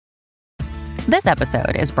This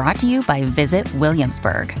episode is brought to you by Visit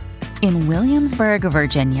Williamsburg. In Williamsburg,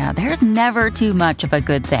 Virginia, there's never too much of a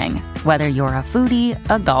good thing. Whether you're a foodie,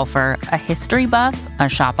 a golfer, a history buff, a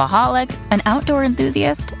shopaholic, an outdoor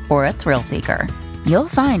enthusiast, or a thrill seeker, you'll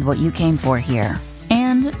find what you came for here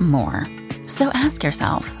and more. So ask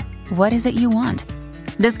yourself, what is it you want?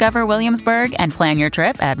 Discover Williamsburg and plan your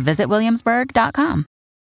trip at visitwilliamsburg.com.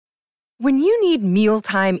 When you need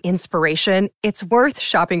mealtime inspiration, it's worth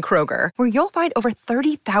shopping Kroger, where you'll find over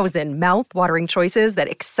 30,000 mouth-watering choices that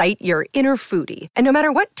excite your inner foodie. And no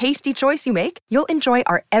matter what tasty choice you make, you'll enjoy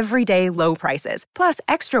our everyday low prices, plus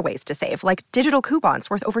extra ways to save, like digital coupons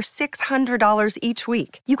worth over $600 each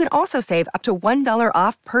week. You can also save up to $1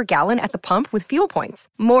 off per gallon at the pump with fuel points.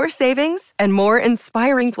 More savings and more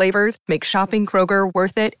inspiring flavors make shopping Kroger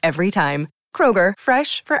worth it every time. Kroger,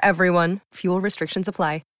 fresh for everyone. Fuel restrictions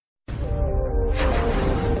apply.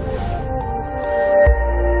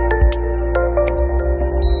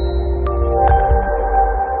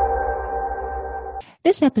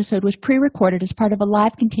 This episode was pre-recorded as part of a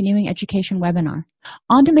live continuing education webinar.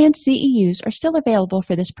 On-demand CEUs are still available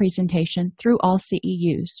for this presentation through All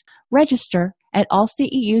CEUs. Register at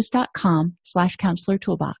allceus.com/counselor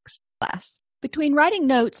toolbox. Between writing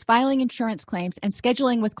notes, filing insurance claims, and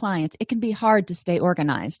scheduling with clients, it can be hard to stay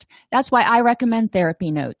organized. That's why I recommend Therapy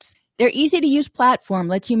Notes. Their easy-to-use platform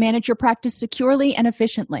lets you manage your practice securely and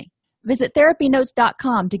efficiently. Visit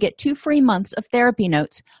therapynotes.com to get 2 free months of Therapy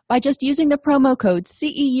Notes by just using the promo code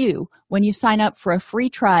CEU when you sign up for a free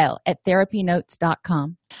trial at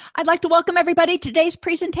therapynotes.com. I'd like to welcome everybody to today's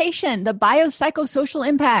presentation, The Biopsychosocial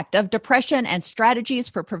Impact of Depression and Strategies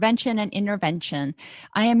for Prevention and Intervention.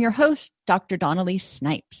 I am your host, Dr. Dawn-Elise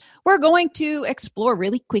Snipes. We're going to explore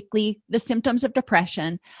really quickly the symptoms of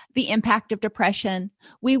depression, the impact of depression.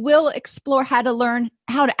 We will explore how to learn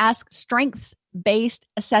how to ask strengths-based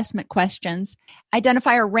assessment questions,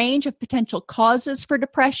 identify a range of potential causes for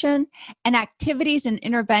depression, and activities and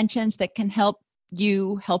interventions that can help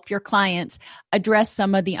your clients address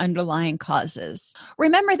some of the underlying causes.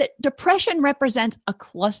 Remember that depression represents a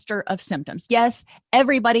cluster of symptoms. Yes,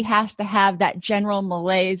 everybody has to have that general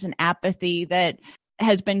malaise and apathy that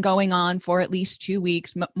has been going on for at least 2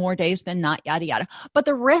 weeks, more days than not, yada, yada. But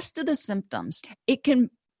the rest of the symptoms, it can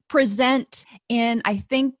present in, I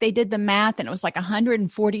think they did the math, and it was like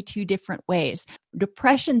 142 different ways.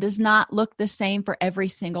 Depression does not look the same for every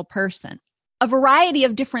single person. A variety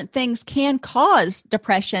of different things can cause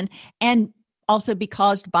depression and also be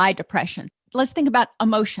caused by depression. Let's think about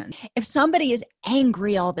emotion. If somebody is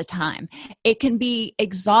angry all the time, it can be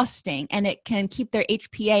exhausting and it can keep their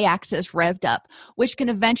HPA axis revved up, which can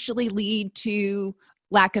eventually lead to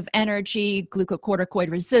lack of energy,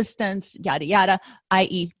 glucocorticoid resistance, yada, yada,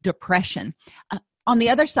 i.e. depression. On the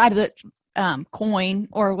other side of the coin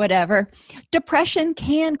or whatever, depression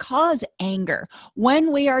can cause anger.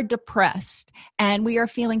 When we are depressed and we are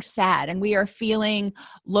feeling sad and we are feeling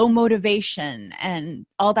low motivation and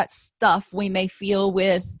all that stuff we may feel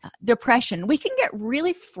with depression, we can get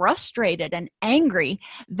really frustrated and angry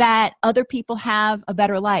that other people have a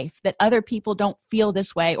better life, that other people don't feel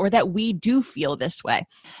this way, or that we do feel this way.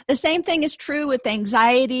 The same thing is true with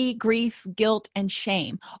anxiety, grief, guilt, and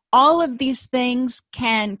shame. All of these things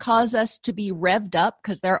can cause us to be revved up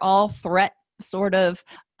because they're all threat sort of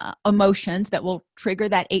emotions that will trigger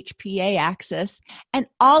that HPA axis. And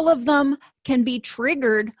all of them can be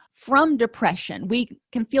triggered from depression. We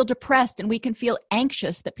can feel depressed and we can feel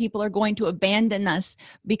anxious that people are going to abandon us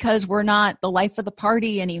because we're not the life of the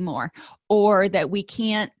party anymore, or that we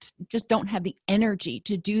just don't have the energy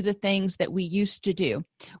to do the things that we used to do.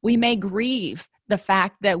 We may grieve the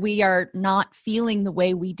fact that we are not feeling the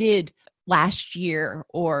way we did last year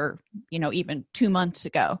or, even 2 months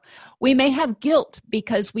ago. We may have guilt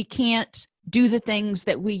because we can't do the things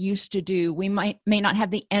that we used to do. We may not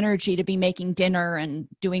have the energy to be making dinner and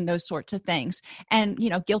doing those sorts of things. And,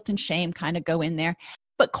 guilt and shame kind of go in there.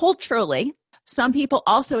 But culturally, some people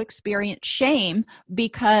also experience shame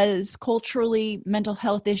because culturally mental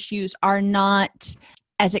health issues are not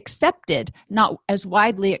as accepted, not as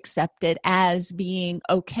widely accepted as being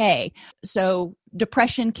okay. So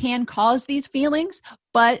depression can cause these feelings,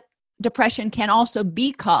 but depression can also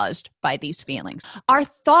be caused by these feelings. Our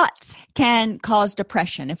thoughts can cause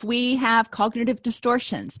depression. If we have cognitive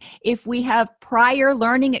distortions, if we have prior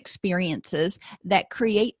learning experiences that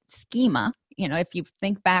create schema, if you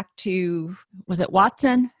think back to, was it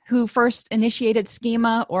Watson who first initiated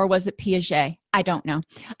schema, or was it Piaget? I don't know.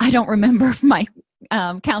 I don't remember my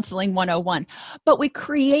counseling 101. But we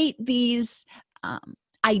create these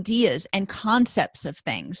ideas and concepts of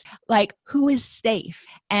things like who is safe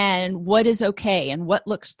and what is okay and what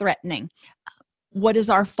looks threatening. what is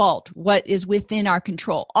our fault, what is within our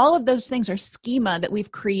control. All of those things are schema that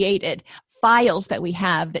we've created, files that we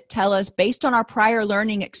have that tell us based on our prior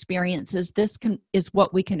learning experiences, is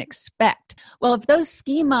what we can expect. Well, if those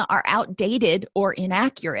schema are outdated or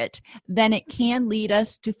inaccurate, then it can lead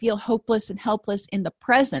us to feel hopeless and helpless in the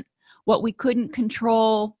present. What we couldn't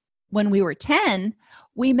control when we were 10,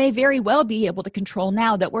 we may very well be able to control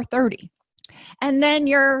now that we're 30. And then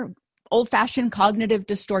your old-fashioned cognitive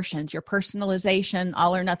distortions, your personalization,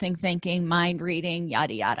 all or nothing thinking, mind reading,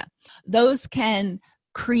 yada, yada. Those can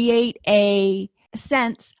create a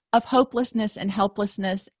sense of hopelessness and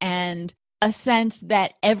helplessness and a sense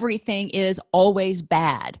that everything is always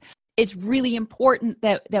bad. It's really important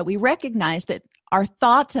that we recognize that our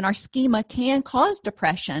thoughts and our schema can cause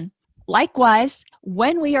depression. Likewise,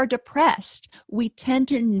 when we are depressed, we tend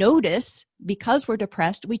to notice, because we're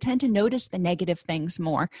depressed, we tend to notice the negative things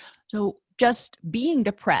more. So just being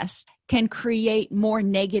depressed can create more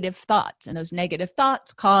negative thoughts, and those negative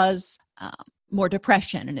thoughts cause more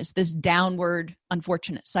depression, and it's this downward,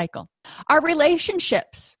 unfortunate cycle. Our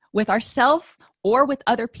relationships with ourselves or with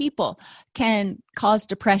other people can cause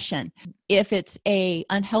depression. If it's an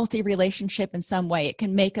unhealthy relationship in some way, it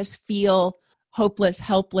can make us feel hopeless,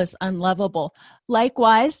 helpless, unlovable.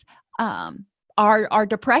 Likewise, our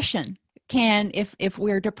depression can, if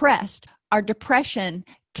we're depressed, our depression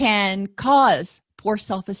can cause poor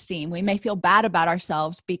self-esteem. We may feel bad about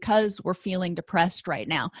ourselves because we're feeling depressed right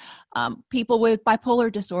now. People with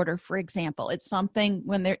bipolar disorder, for example, it's something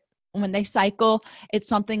when they cycle, it's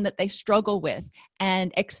something that they struggle with,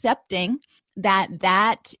 and accepting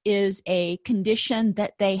that is a condition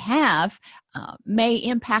that they have may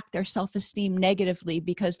impact their self-esteem negatively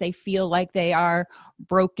because they feel like they are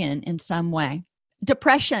broken in some way.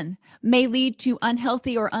 Depression may lead to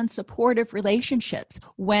unhealthy or unsupportive relationships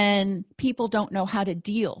when people don't know how to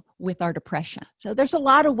deal with our depression. So there's a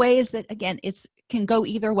lot of ways that, again, it can go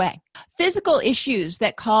either way. Physical issues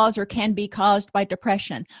that cause or can be caused by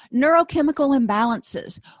depression. Neurochemical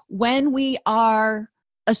imbalances. When we are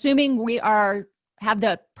assuming we have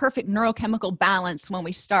the perfect neurochemical balance when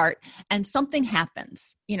we start, and something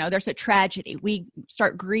happens, there's a tragedy, we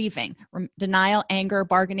start grieving, denial, anger,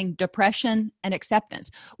 bargaining, depression, and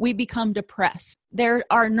acceptance. We become depressed. There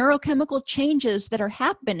are neurochemical changes that are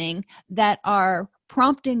happening that are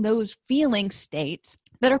prompting those feeling states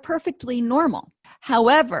that are perfectly normal.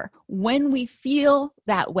 However, when we feel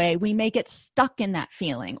that way, we may get stuck in that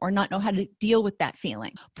feeling or not know how to deal with that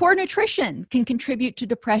feeling. Poor nutrition can contribute to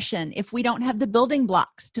depression if we don't have the building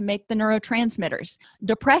blocks to make the neurotransmitters.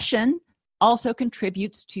 Depression also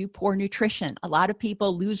contributes to poor nutrition. A lot of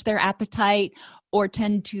people lose their appetite or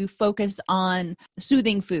tend to focus on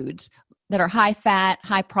soothing foods that are high fat,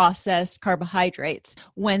 high processed carbohydrates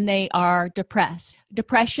when they are depressed.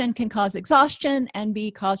 Depression can cause exhaustion and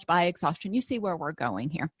be caused by exhaustion. You see where we're going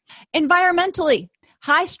here. Environmentally,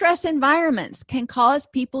 high stress environments can cause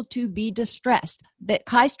people to be distressed. That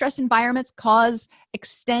high stress environments cause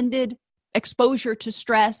extended exposure to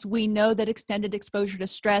stress. We know that extended exposure to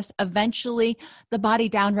stress, eventually the body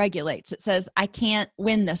downregulates. It says, I can't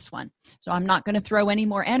win this one, so I'm not going to throw any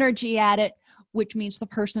more energy at it, which means the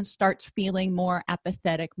person starts feeling more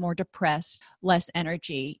apathetic, more depressed, less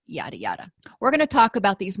energy, yada, yada. We're going to talk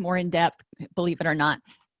about these more in depth, believe it or not,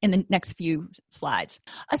 in the next few slides.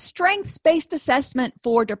 A strengths-based assessment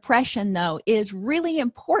for depression, though, is really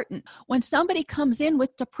important. When somebody comes in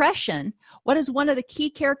with depression, what is one of the key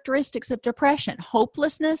characteristics of depression?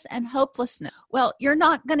 Hopelessness and hopelessness. Well, you're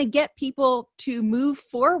not going to get people to move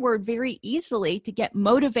forward very easily, to get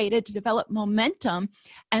motivated, to develop momentum,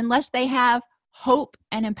 unless they have hope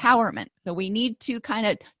and empowerment. So we need to kind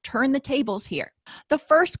of turn the tables here. The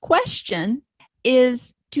first question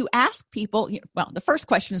is to ask people, the first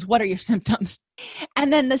question is, what are your symptoms?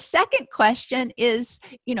 And then the second question is,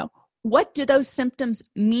 what do those symptoms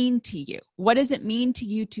mean to you? What does it mean to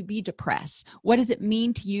you to be depressed? What does it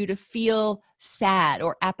mean to you to feel sad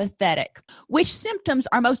or apathetic? Which symptoms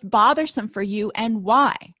are most bothersome for you and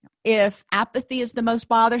why? If apathy is the most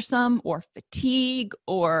bothersome, or fatigue,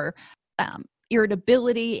 or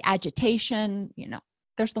irritability, agitation,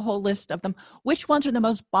 there's the whole list of them. Which ones are the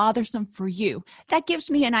most bothersome for you? That gives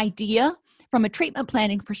me an idea from a treatment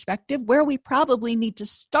planning perspective where we probably need to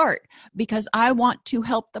start, because I want to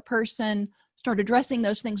help the person start addressing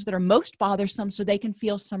those things that are most bothersome so they can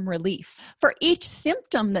feel some relief. For each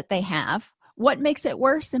symptom that they have, what makes it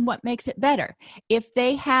worse and what makes it better? If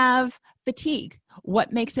they have fatigue,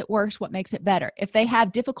 what makes it worse? What makes it better? If they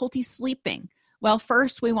have difficulty sleeping, Well,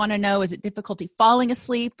 first we want to know, is it difficulty falling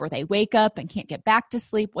asleep, or they wake up and can't get back to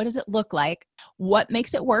sleep? What does it look like? What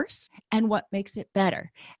makes it worse and what makes it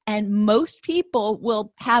better? And most people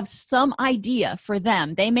will have some idea for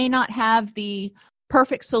them. They may not have the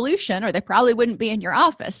perfect solution, or they probably wouldn't be in your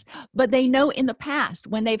office, but they know in the past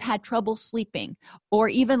when they've had trouble sleeping, or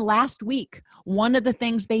even last week, one of the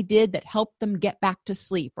things they did that helped them get back to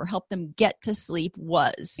sleep or helped them get to sleep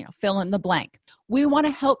was, fill in the blank. We want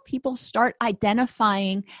to help people start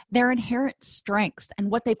identifying their inherent strengths and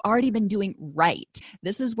what they've already been doing right.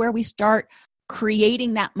 This is where we start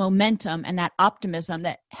creating that momentum and that optimism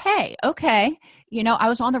that, hey, okay, I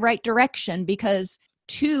was on the right direction, because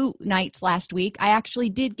 2 nights last week, I actually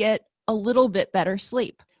did get a little bit better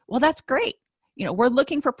sleep. Well, that's great. We're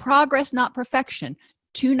looking for progress, not perfection.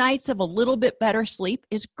 2 nights of a little bit better sleep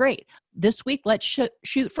is great. This week, let's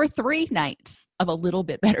shoot for 3 nights of a little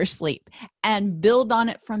bit better sleep and build on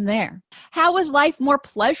it from there. How was life more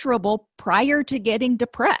pleasurable prior to getting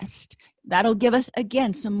depressed? That'll give us,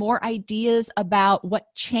 again, some more ideas about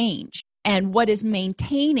what changed and what is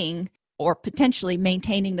maintaining or potentially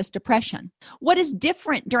maintaining this depression. What is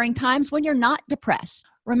different during times when you're not depressed?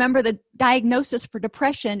 Remember, the diagnosis for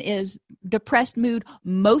depression is depressed mood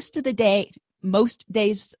most of the day, most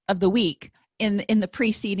days of the week in the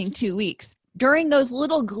preceding 2 weeks. During those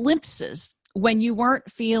little glimpses when you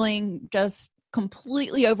weren't feeling just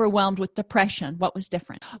completely overwhelmed with depression, what was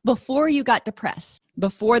different? Before you got depressed,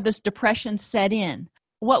 before this depression set in,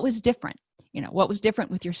 what was different? What was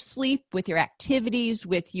different with your sleep, with your activities,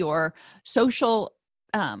 with your social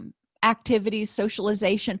activities,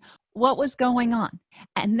 socialization? What was going on?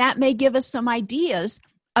 And that may give us some ideas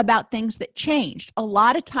about things that changed. A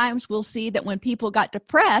lot of times we'll see that when people got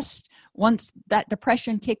depressed, once that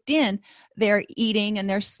depression kicked in, their eating and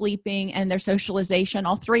their sleeping and their socialization,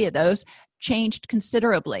 all 3 of those, changed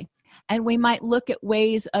considerably. And we might look at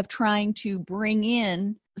ways of trying to bring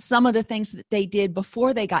in some of the things that they did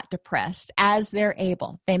before they got depressed as they're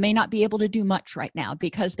able. They may not be able to do much right now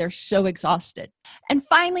because they're so exhausted. And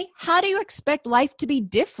finally, how do you expect life to be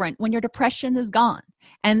different when your depression is gone?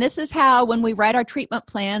 And this is how, when we write our treatment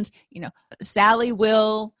plans, Sally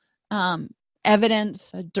will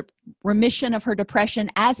evidence remission of her depression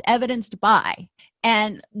as evidenced by.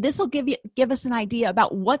 And this will give us an idea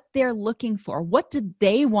about what they're looking for. What do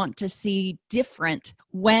they want to see different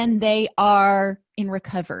when they are in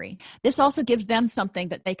recovery? This also gives them something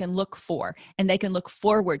that they can look for and they can look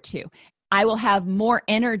forward to. I will have more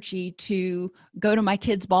energy to go to my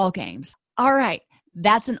kids' ball games. All right,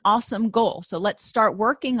 that's an awesome goal. So let's start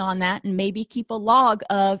working on that and maybe keep a log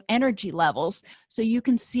of energy levels so you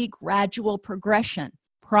can see gradual progression.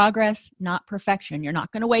 Progress, not perfection. You're not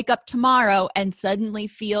going to wake up tomorrow and suddenly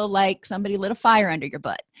feel like somebody lit a fire under your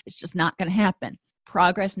butt. It's just not going to happen.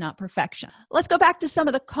 Progress, not perfection. Let's go back to some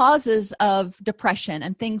of the causes of depression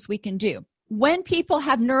and things we can do. When people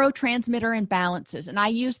have neurotransmitter imbalances, and I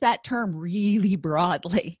use that term really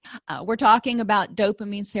broadly, we're talking about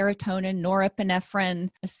dopamine, serotonin, norepinephrine,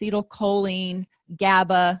 acetylcholine,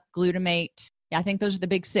 GABA, glutamate. Yeah, I think those are the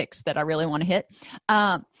big 6 that I really want to hit.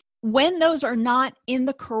 When those are not in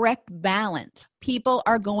the correct balance, people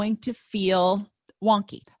are going to feel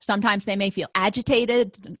wonky. Sometimes they may feel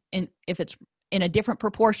agitated, and if it's in a different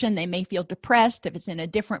proportion, they may feel depressed. If it's in a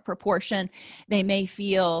different proportion, they may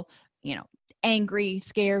feel, angry,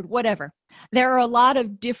 scared, whatever. There are a lot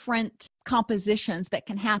of different compositions that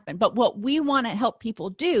can happen. But what we want to help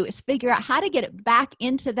people do is figure out how to get it back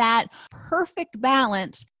into that perfect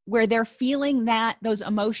balance where they're feeling those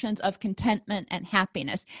emotions of contentment and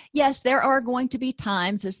happiness. Yes, there are going to be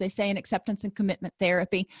times, as they say in acceptance and commitment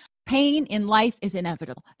therapy, pain in life is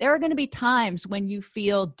inevitable. There are going to be times when you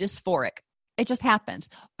feel dysphoric. It just happens.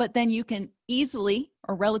 But then you can easily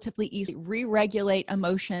or relatively easily re-regulate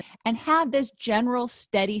emotion and have this general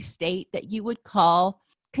steady state that you would call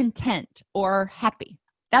content or happy.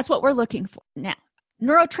 That's what we're looking for. Now,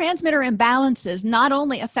 neurotransmitter imbalances not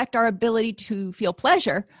only affect our ability to feel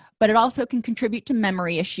pleasure, but it also can contribute to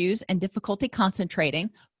memory issues and difficulty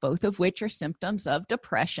concentrating, both of which are symptoms of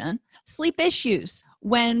depression. Sleep issues,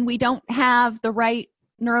 when we don't have the right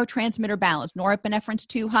neurotransmitter balance, norepinephrine's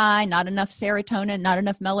too high, not enough serotonin, not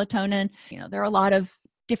enough melatonin. There are a lot of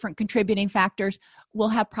different contributing factors. We'll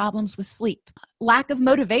have problems with sleep. Lack of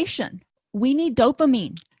motivation. We need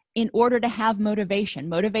dopamine in order to have motivation.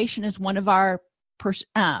 Motivation is one of our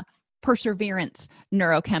perseverance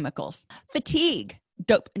neurochemicals. Fatigue,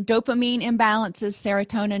 dopamine imbalances,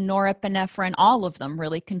 serotonin, norepinephrine, all of them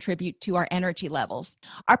really contribute to our energy levels.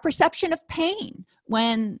 Our perception of pain,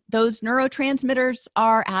 when those neurotransmitters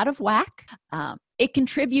are out of whack, it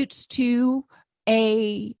contributes to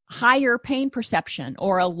a higher pain perception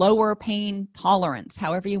or a lower pain tolerance,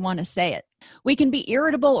 however you want to say it. We can be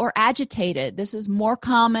irritable or agitated. This is more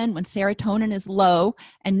common when serotonin is low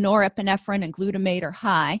and norepinephrine and glutamate are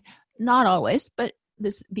high. Not always, but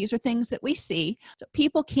these are things that we see. So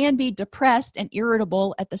people can be depressed and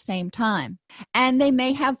irritable at the same time, and they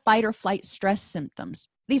may have fight or flight stress symptoms.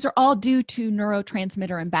 These are all due to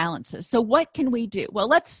neurotransmitter imbalances. So what can we do? Well,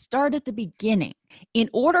 let's start at the beginning. In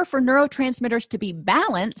order for neurotransmitters to be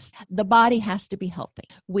balanced, the body has to be healthy.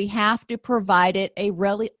 We have to provide it a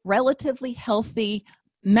relatively healthy,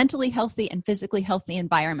 mentally healthy, and physically healthy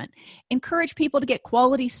environment. Encourage people to get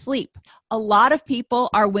quality sleep. A lot of people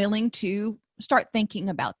are willing to start thinking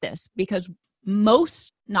about this because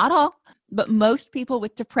most, not all, but most people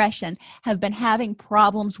with depression have been having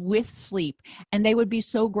problems with sleep, and they would be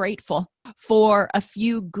so grateful for a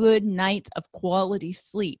few good nights of quality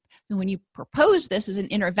sleep. And when you propose this as an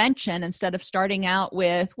intervention, instead of starting out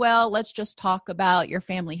with, well, let's just talk about your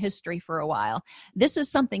family history for a while, this is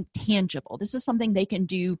something tangible. This is something they can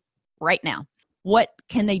do right now. What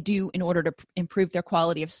can they do in order to improve their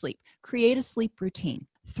quality of sleep? Create a sleep routine.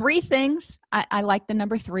 3 things, I like the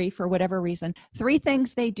number 3 for whatever reason, 3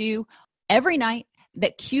 things they do every night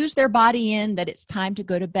that cues their body in that it's time to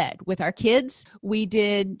go to bed. With our kids,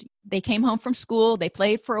 they came home from school, they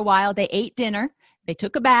played for a while, they ate dinner, they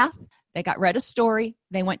took a bath, they got read a story,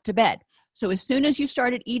 they went to bed. So as soon as you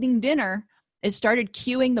started eating dinner, it started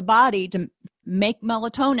cueing the body to make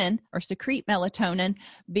melatonin or secrete melatonin,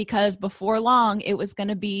 because before long it was going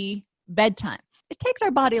to be bedtime. It takes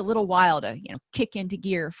our body a little while to, kick into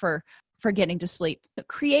gear for getting to sleep. But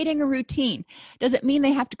creating a routine. Does it mean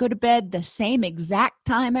they have to go to bed the same exact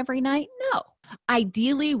time every night? No.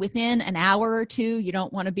 Ideally, within an hour or two. You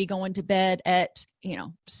don't want to be going to bed at,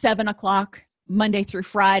 7 o'clock Monday through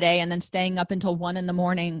Friday and then staying up until 1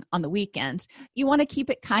 a.m. on the weekends. You want to keep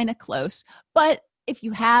it kind of close. But if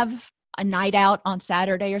you have a night out on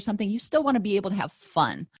Saturday or something, you still want to be able to have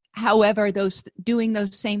fun. However, doing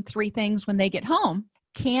those same 3 things when they get home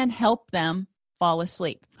can help them fall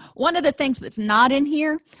asleep. One of the things that's not in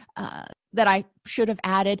here that I should have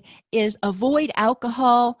added is avoid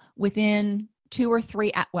alcohol within 2 or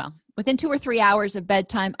 3 hours of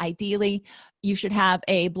bedtime. Ideally, you should have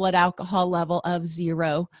a blood alcohol level of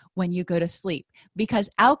 0 when you go to sleep, because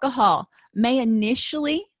alcohol may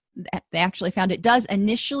initially, they actually found it does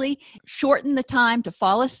initially shorten the time to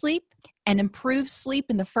fall asleep and improve sleep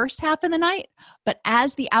in the first half of the night. But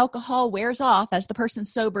as the alcohol wears off, as the person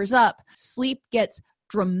sobers up, sleep gets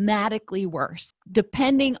dramatically worse.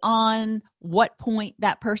 Depending on what point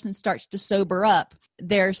that person starts to sober up,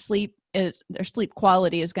 their sleep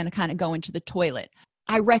quality is going to kind of go into the toilet.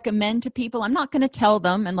 I recommend to people, I'm not going to tell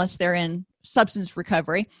them unless they're in substance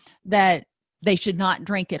recovery, that they should not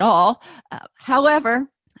drink at all. However,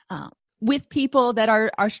 with people that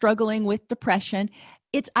are struggling with depression,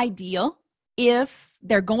 it's ideal if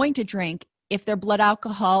they're going to drink if their blood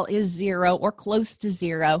alcohol is 0 or close to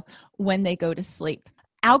 0 when they go to sleep.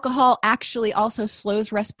 Alcohol actually also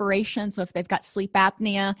slows respiration. So if they've got sleep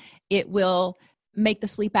apnea, it will make the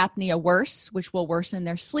sleep apnea worse, which will worsen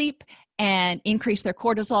their sleep and increase their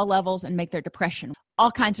cortisol levels and make their depression.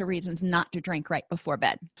 All kinds of reasons not to drink right before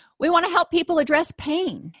bed. We want to help people address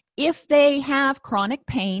pain. If they have chronic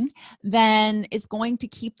pain, then it's going to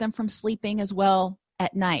keep them from sleeping as well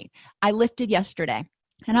at night. I lifted yesterday,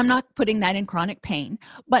 and I'm not putting that in chronic pain,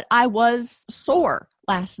 but I was sore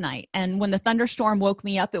last night. And when the thunderstorm woke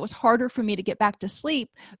me up, it was harder for me to get back to sleep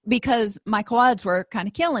because my quads were kind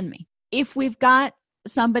of killing me. If we've got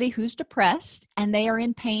somebody who's depressed and they are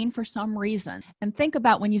in pain for some reason, and think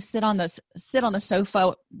about when you sit on the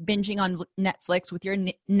sofa binging on Netflix with your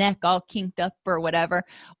neck all kinked up or whatever,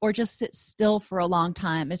 or just sit still for a long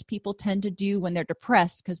time, as people tend to do when they're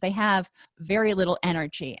depressed, because they have very little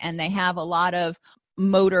energy and they have a lot of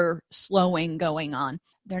motor slowing going on.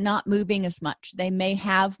 They're not moving as much. They may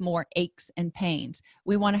have more aches and pains.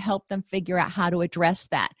 We want to help them figure out how to address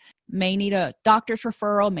that. May need a doctor's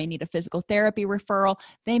referral, may need a physical therapy referral.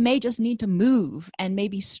 They may just need to move and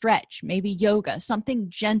maybe stretch, maybe yoga, something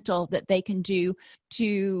gentle that they can do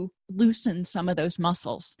to loosen some of those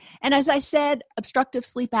muscles. And as I said, obstructive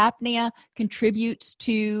sleep apnea contributes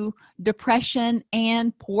to depression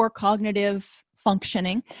and poor cognitive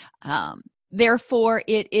functioning. Therefore,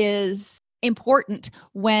 it is important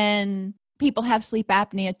when people have sleep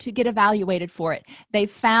apnea to get evaluated for it. They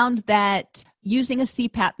found that using a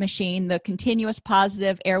CPAP machine, the continuous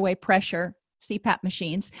positive airway pressure CPAP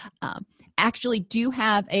machines, actually do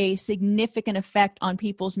have a significant effect on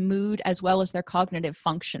people's mood as well as their cognitive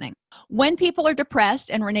functioning. When people are depressed,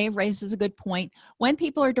 and Renee raises a good point, when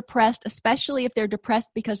people are depressed, especially if they're depressed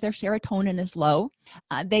because their serotonin is low,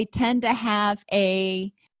 they tend to have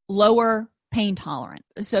a lower pain tolerance.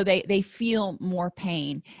 So they feel more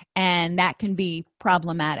pain, and that can be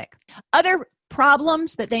problematic. Other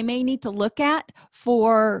problems that they may need to look at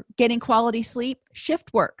for getting quality sleep,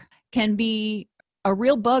 shift work can be a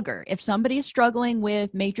real bugger. If somebody is struggling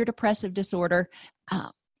with major depressive disorder,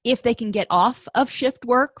 if they can get off of shift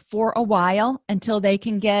work for a while until they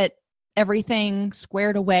can get everything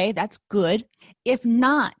squared away, that's good. If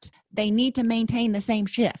not, they need to maintain the same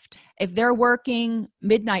shift. If they're working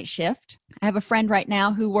midnight shift, I have a friend right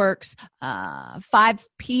now who works 5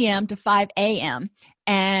 p.m. to 5 a.m.,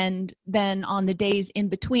 and then on the days in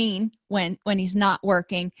between, when he's not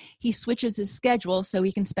working, he switches his schedule so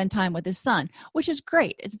he can spend time with his son, which is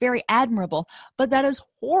great. It's very admirable, but that is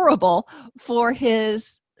horrible for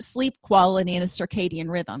his sleep quality and his circadian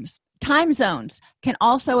rhythms. Time zones can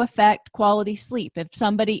also affect quality sleep. If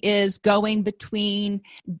somebody is going between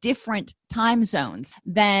different time zones,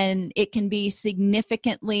 then it can be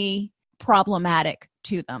significantly problematic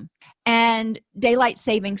to them. And daylight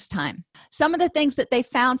savings time. Some of the things that they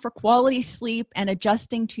found for quality sleep and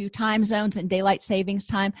adjusting to time zones and daylight savings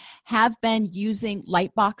time have been using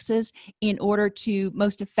light boxes in order to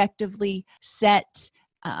most effectively set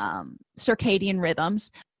circadian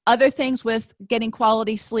rhythms. Other things with getting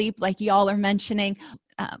quality sleep, like y'all are mentioning,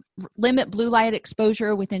 limit blue light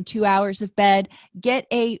exposure within 2 hours of bed. Get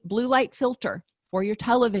a blue light filter for your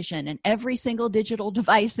television and every single digital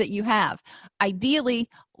device that you have. Ideally,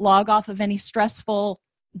 log off of any stressful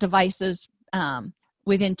devices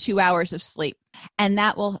within 2 hours of sleep. And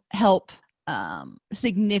that will help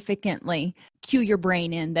significantly cue your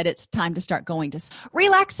brain in that it's time to start going to sleep.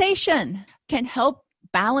 Relaxation can help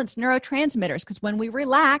balance neurotransmitters, because when we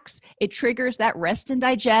relax, it triggers that rest and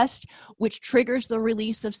digest, which triggers the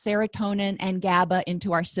release of serotonin and GABA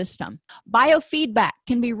into our system. Biofeedback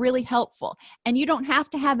can be really helpful, and you don't have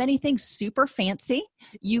to have anything super fancy.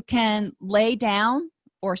 You can lay down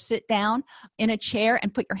or sit down in a chair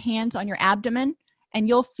and put your hands on your abdomen, and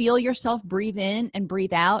you'll feel yourself breathe in and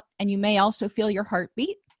breathe out, and you may also feel your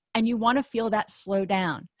heartbeat, and you want to feel that slow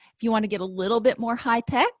down. If you want to get a little bit more high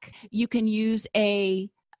tech, you can use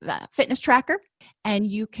a fitness tracker, and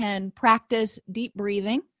you can practice deep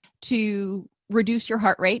breathing to reduce your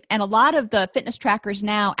heart rate. And a lot of the fitness trackers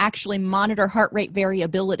now actually monitor heart rate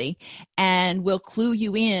variability and will clue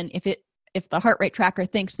you in if the heart rate tracker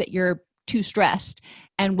thinks that you're too stressed,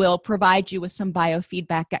 and will provide you with some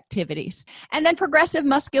biofeedback activities. And then progressive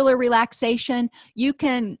muscular relaxation, you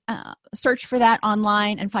can search for that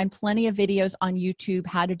online and find plenty of videos on YouTube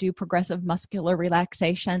how to do progressive muscular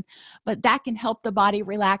relaxation. But that can help the body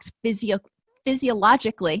relax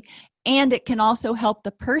physiologically, and it can also help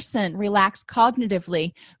the person relax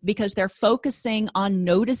cognitively, because they're focusing on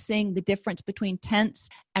noticing the difference between tense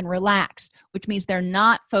and relaxed, which means they're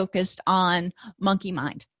not focused on monkey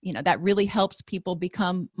mind. That really helps people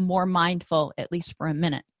become more mindful, at least for a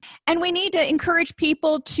minute. And we need to encourage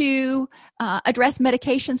people to address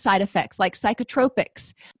medication side effects like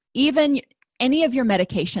psychotropics. Even any of your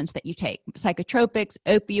medications that you take, psychotropics,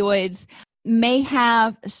 opioids, may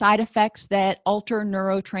have side effects that alter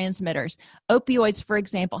neurotransmitters. Opioids, for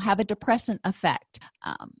example, have a depressant effect.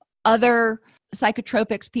 Other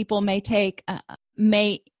psychotropics people may take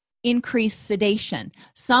may increase sedation.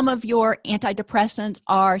 Some of your antidepressants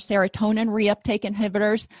are serotonin reuptake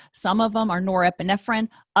inhibitors. Some of them are norepinephrine.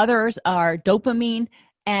 Others are dopamine.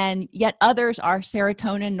 And yet others are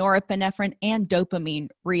serotonin, norepinephrine, and dopamine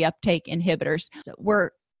reuptake inhibitors. So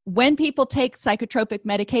when people take psychotropic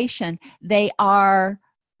medication, they are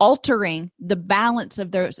altering the balance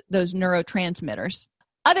of those neurotransmitters.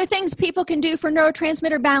 Other things people can do for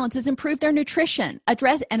neurotransmitter balance is improve their nutrition,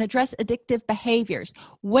 address addictive behaviors.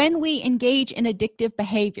 When we engage in addictive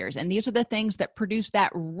behaviors, and these are the things that produce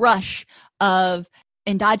that rush of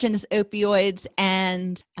endogenous opioids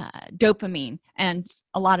and dopamine, and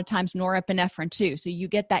a lot of times norepinephrine too. So you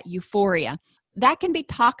get that euphoria. That can be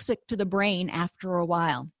toxic to the brain after a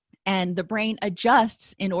while. And the brain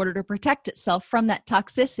adjusts in order to protect itself from that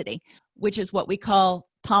toxicity, which is what we call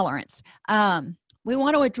tolerance. We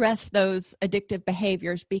want to address those addictive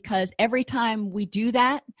behaviors, because every time we do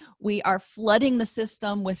that, we are flooding the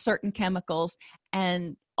system with certain chemicals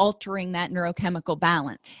and altering that neurochemical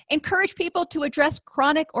balance. Encourage people to address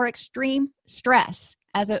chronic or extreme stress.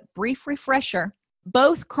 As a brief refresher,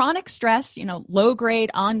 both chronic stress,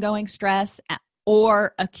 low-grade ongoing stress,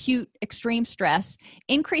 or acute extreme stress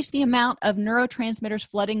increase the amount of neurotransmitters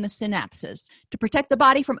flooding the synapses. To protect the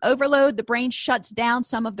body from overload, the brain shuts down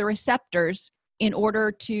some of the receptors in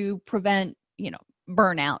order to prevent,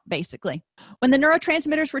 burnout, basically. When the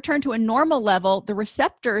neurotransmitters return to a normal level, the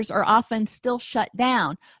receptors are often still shut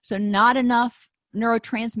down, so not enough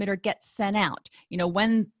neurotransmitter gets sent out.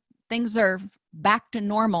 When things are back to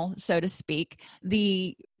normal, so to speak,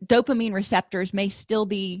 the dopamine receptors may still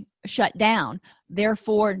be shut down.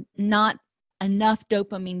 Therefore, not enough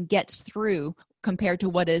dopamine gets through compared to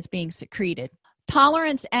what is being secreted.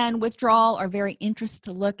 Tolerance and withdrawal are very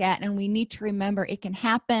interesting to look at, and we need to remember it can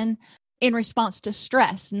happen in response to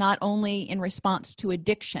stress, not only in response to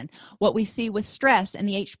addiction. What we see with stress and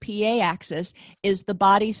the HPA axis is the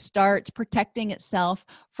body starts protecting itself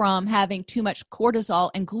from having too much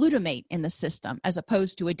cortisol and glutamate in the system, as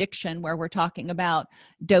opposed to addiction, where we're talking about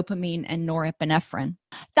dopamine and norepinephrine.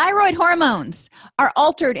 Thyroid hormones are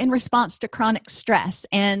altered in response to chronic stress,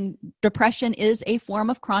 and depression is a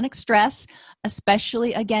form of chronic stress,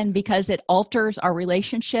 especially, again, because it alters our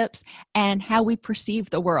relationships and how we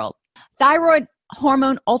perceive the world. Thyroid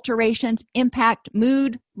hormone alterations impact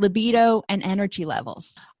mood, libido, and energy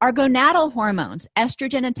levels. Our gonadal hormones,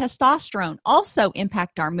 estrogen and testosterone, also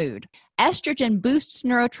impact our mood. Estrogen boosts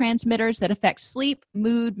neurotransmitters that affect sleep,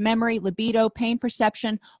 mood, memory, libido, pain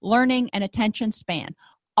perception, learning, and attention span,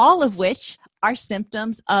 all of which are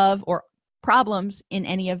symptoms of, or problems in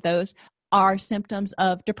any of those, are symptoms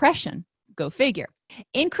of depression. Go figure.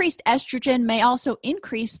 Increased estrogen may also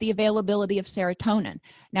increase the availability of serotonin.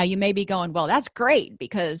 Now, you may be going, well, that's great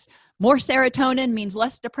because more serotonin means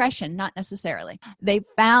less depression. Not necessarily. They've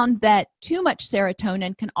found that too much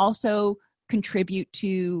serotonin can also contribute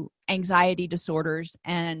to anxiety disorders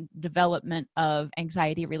and development of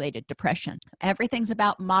anxiety-related depression. Everything's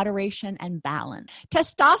about moderation and balance.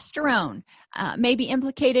 Testosterone may be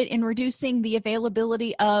implicated in reducing the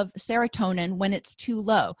availability of serotonin when it's too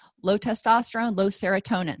low. Low testosterone, low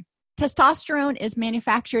serotonin. Testosterone is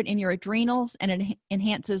manufactured in your adrenals, and it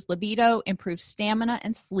enhances libido, improves stamina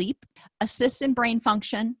and sleep, assists in brain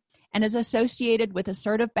function, and is associated with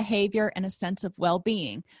assertive behavior and a sense of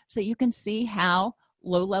well-being. So you can see how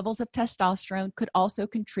low levels of testosterone could also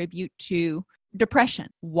contribute to depression.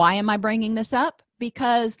 Why am I bringing this up?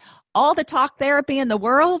 Because all the talk therapy in the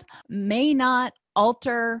world may not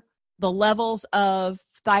alter the levels of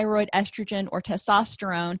thyroid estrogen or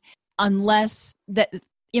testosterone unless that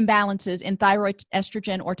imbalances in thyroid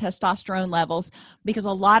estrogen or testosterone levels, because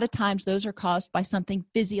a lot of times those are caused by something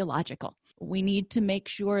physiological. We need to make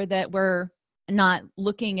sure that we're not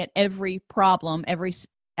looking at every problem, every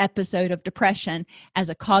episode of depression as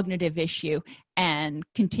a cognitive issue and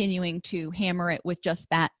continuing to hammer it with just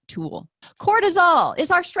that tool. Cortisol is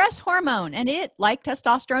our stress hormone, and it, like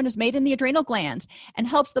testosterone, is made in the adrenal glands and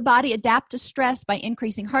helps the body adapt to stress by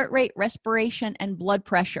increasing heart rate, respiration, and blood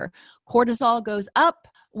pressure. Cortisol goes up,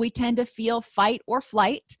 we tend to feel fight or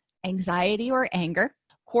flight, anxiety or anger.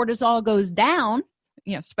 Cortisol goes down,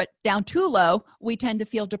 but down too low, we tend to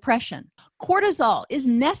feel depression. Cortisol is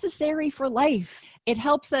necessary for life. It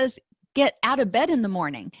helps us get out of bed in the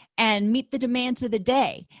morning and meet the demands of the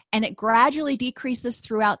day, and it gradually decreases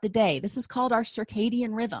throughout the day. This is called our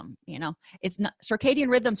circadian rhythm. Circadian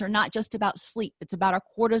rhythms are not just about sleep. It's about our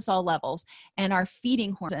cortisol levels and our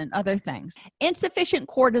feeding hormones and other things. Insufficient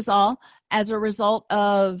cortisol, as a result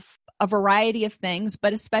of a variety of things,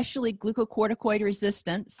 but especially glucocorticoid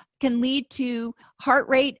resistance, can lead to heart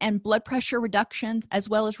rate and blood pressure reductions, as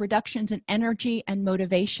well as reductions in energy and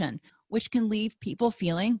motivation, which can leave people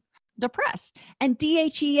feeling depressed. And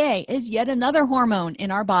DHEA is yet another hormone in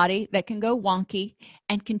our body that can go wonky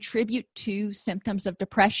and contribute to symptoms of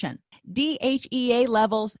depression. DHEA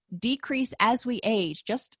levels decrease as we age,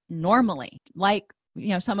 just normally, like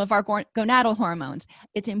some of our gonadal hormones.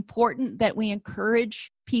 It's important that we encourage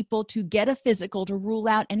people to get a physical to rule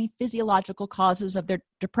out any physiological causes of their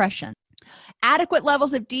depression. Adequate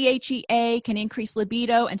levels of DHEA can increase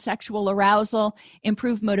libido and sexual arousal,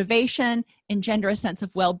 improve motivation, engender a sense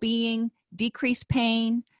of well-being, decrease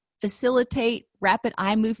pain, facilitate rapid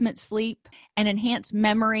eye movement sleep, and enhance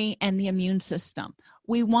memory and the immune system.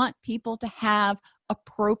 We want people to have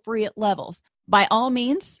appropriate levels. By all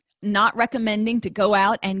means, not recommending to go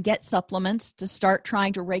out and get supplements to start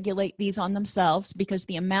trying to regulate these on themselves, because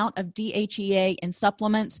the amount of DHEA in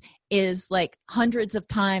supplements is like hundreds of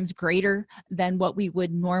times greater than what we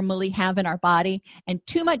would normally have in our body. And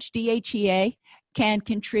too much DHEA can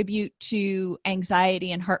contribute to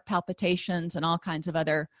anxiety and heart palpitations and all kinds of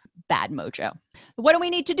other bad mojo. What do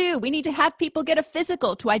we need to do? We need to have people get a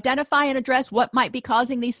physical to identify and address what might be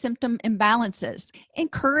causing these symptom imbalances.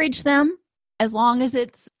 Encourage them, as long as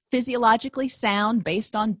it's physiologically sound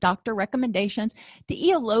based on doctor recommendations, to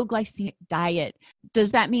eat a low glycemic diet.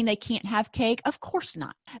 Does that mean they can't have cake? Of course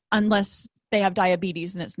not, unless they have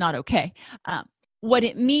diabetes and it's not okay. What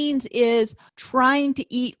it means is trying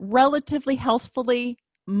to eat relatively healthfully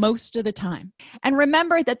most of the time. And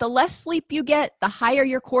remember that the less sleep you get, the higher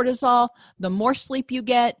your cortisol. The more sleep you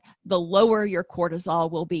get, the lower your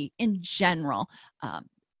cortisol will be in general.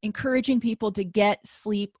 Encouraging people to get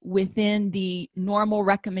sleep within the normal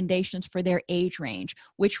recommendations for their age range,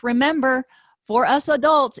 which, remember, for us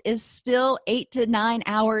adults is still 8 to 9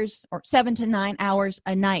 hours or 7 to 9 hours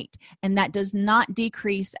a night, and that does not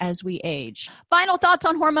decrease as we age. Final thoughts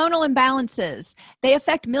on hormonal imbalances. They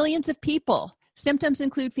affect millions of people. Symptoms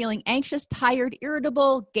include feeling anxious, tired,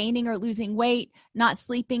 irritable, gaining or losing weight, not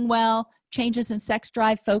sleeping well, changes in sex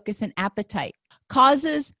drive, focus, and appetite.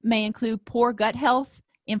 Causes may include poor gut health,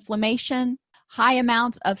 inflammation, high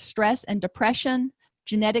amounts of stress and depression,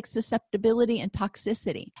 genetic susceptibility, and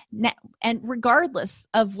toxicity. And regardless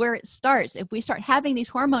of where it starts, if we start having these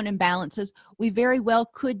hormone imbalances, we very well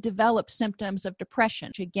could develop symptoms of depression,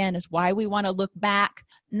 which again is why we want to look back,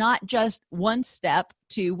 not just one step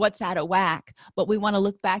to what's out of whack, but we want to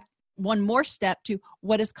look back one more step to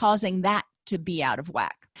what is causing that to be out of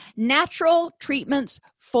whack. Natural treatments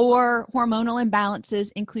for hormonal imbalances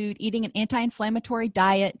include eating an anti-inflammatory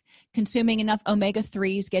diet, consuming enough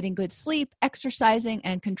omega-3s, getting good sleep, exercising,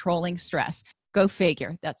 and controlling stress. Go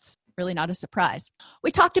figure. That's really not a surprise. We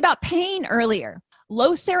talked about pain earlier.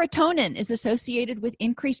 Low serotonin is associated with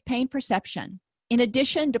increased pain perception. In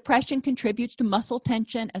addition, depression contributes to muscle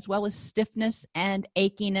tension as well as stiffness and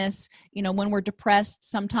achiness. When we're depressed,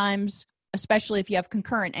 sometimes, especially if you have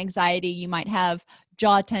concurrent anxiety, you might have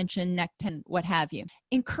jaw tension, neck tension, what have you.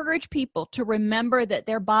 Encourage people to remember that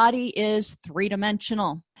their body is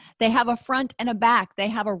three-dimensional. They have a front and a back. They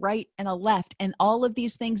have a right and a left, and all of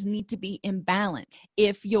these things need to be in balance.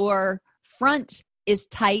 If your front is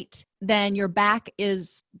tight, then your back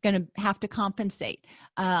is going to have to compensate,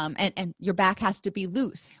 and your back has to be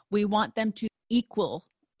loose. We want them to equal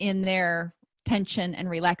in their tension and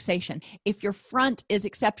relaxation. If your front is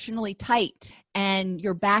exceptionally tight and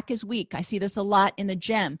your back is weak, I see this a lot in the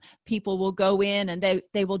gym. People will go in and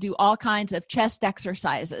they will do all kinds of chest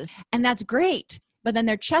exercises, and that's great. But then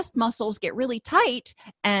their chest muscles get really tight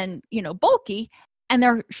and, bulky, and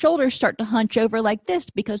their shoulders start to hunch over like this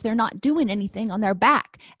because they're not doing anything on their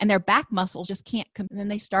back, and their back muscles just can't come. And then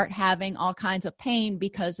they start having all kinds of pain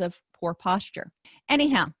because of poor posture.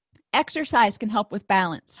 Anyhow, exercise can help with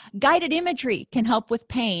balance. Guided imagery can help with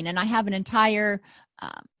pain. And I have an entire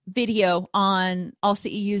video on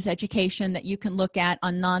AllCEU's education that you can look at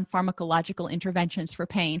on non-pharmacological interventions for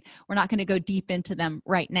pain. We're not going to go deep into them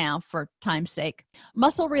right now for time's sake.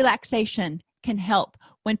 Muscle relaxation can help.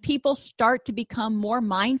 When people start to become more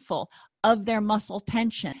mindful of their muscle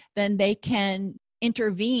tension, then they can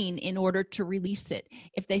intervene in order to release it.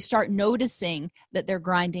 If they start noticing that they're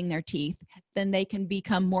grinding their teeth, then they can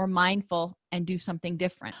become more mindful and do something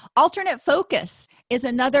different. Alternate focus is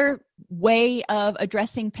another way of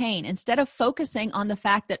addressing pain. Instead of focusing on the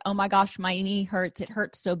fact that, oh my gosh, my knee hurts, it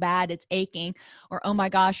hurts so bad, it's aching, or oh my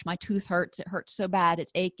gosh, my tooth hurts, it hurts so bad,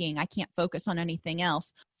 it's aching, I can't focus on anything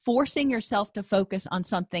else. Forcing yourself to focus on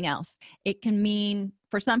something else. It can mean,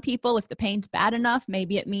 for some people, if the pain's bad enough,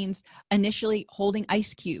 maybe it means initially holding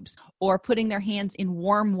ice cubes or putting their hands in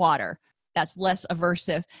warm water. That's less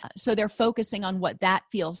aversive. So they're focusing on what that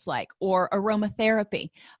feels like. Or aromatherapy.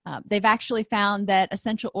 They've actually found that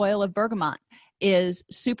essential oil of bergamot is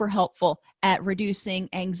super helpful at reducing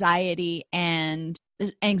anxiety and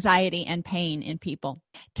pain in people.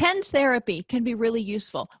 TENS therapy can be really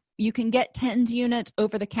useful. You can get TENS units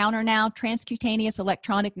over the counter now. Transcutaneous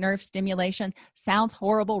electronic nerve stimulation. Sounds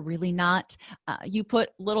horrible, really not. You put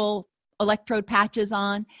little electrode patches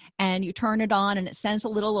on and you turn it on and it sends a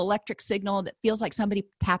little electric signal that feels like somebody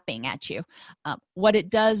tapping at you. What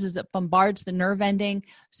it does is it bombards the nerve ending,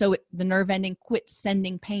 so the nerve ending quits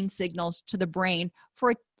sending pain signals to the brain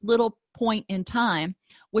for a little point in time,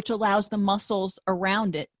 which allows the muscles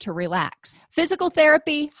around it to relax. Physical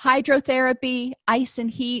therapy, hydrotherapy, ice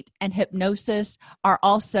and heat, and hypnosis are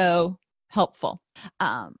also helpful.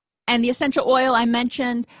 And the essential oil I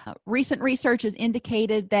mentioned, recent research has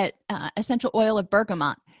indicated that essential oil of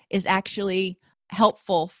bergamot is actually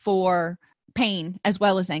helpful for pain as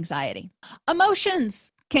well as anxiety.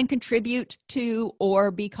 Emotions can contribute to or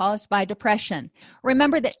be caused by depression.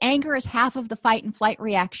 Remember that anger is half of the fight and flight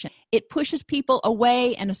reaction. It pushes people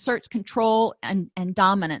away and asserts control and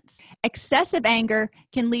dominance. Excessive anger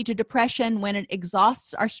can lead to depression when it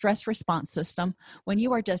exhausts our stress response system. When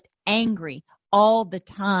you are just angry all the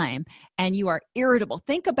time and you are irritable,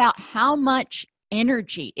 think about how much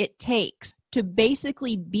energy it takes to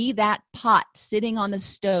basically be that pot sitting on the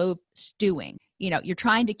stove stewing. You're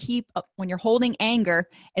trying to keep up when you're holding anger.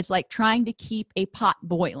 It's like trying to keep a pot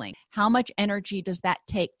boiling. How much energy does that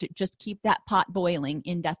take to just keep that pot boiling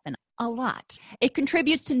indefinitely? A lot. It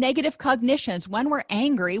contributes to negative cognitions. When we're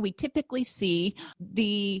angry, we typically see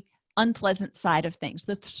the unpleasant side of things,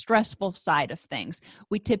 the stressful side of things.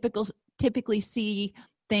 We typically see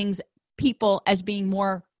people as being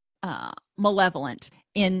more malevolent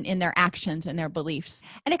in their actions and their beliefs.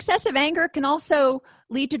 And excessive anger can also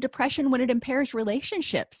lead to depression when it impairs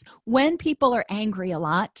relationships. When people are angry a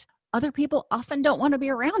lot, other people often don't want to be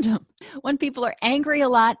around them. When people are angry a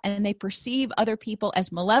lot and they perceive other people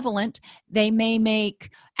as malevolent, they may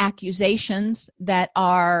make accusations that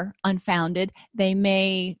are unfounded. They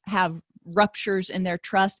may have ruptures in their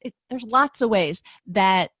trust. There's lots of ways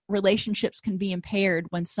that relationships can be impaired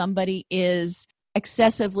when somebody is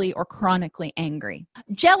excessively or chronically angry.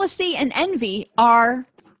 Jealousy and envy are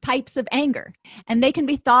types of anger, and they can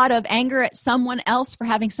be thought of anger at someone else for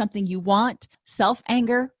having something you want,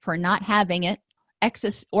 self-anger for not having it,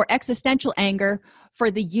 or existential anger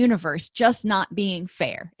for the universe just not being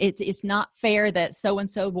fair. It's not fair that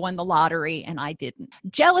so-and-so won the lottery and I didn't.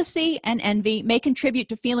 Jealousy and envy may contribute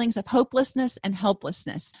to feelings of hopelessness and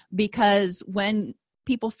helplessness, because when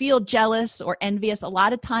people feel jealous or envious, a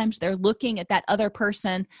lot of times they're looking at that other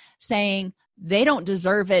person saying, they don't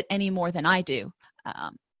deserve it any more than I do.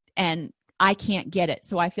 And I can't get it.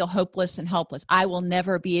 So I feel hopeless and helpless. I will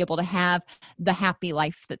never be able to have the happy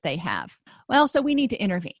life that they have. Well, so we need to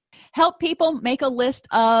intervene. Help people make a list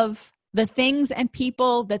of the things and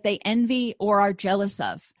people that they envy or are jealous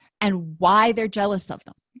of and why they're jealous of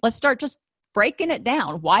them. Let's start just breaking it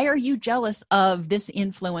down. Why are you jealous of this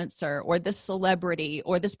influencer or this celebrity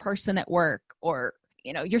or this person at work or,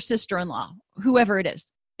 your sister-in-law, whoever it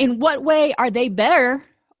is? In what way are they better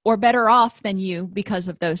or better off than you because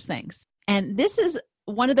of those things? And this is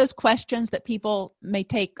one of those questions that people may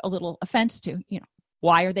take a little offense to.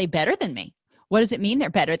 Why are they better than me? What does it mean they're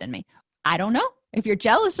better than me? I don't know. If you're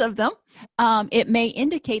jealous of them, it may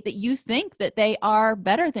indicate that you think that they are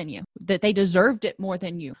better than you, that they deserved it more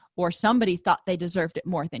than you, or somebody thought they deserved it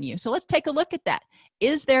more than you. So let's take a look at that.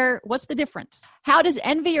 What's the difference? How does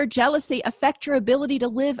envy or jealousy affect your ability to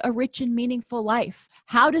live a rich and meaningful life?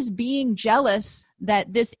 How does being jealous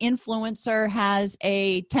that this influencer has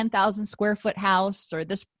a 10,000 square foot house, or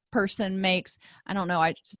this person makes, I don't know,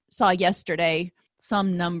 I saw yesterday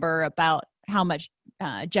some number about how much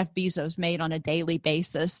Jeff Bezos made on a daily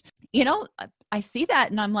basis. I see that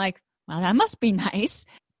and I'm like, well, that must be nice.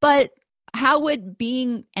 But how would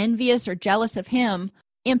being envious or jealous of him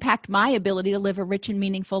impact my ability to live a rich and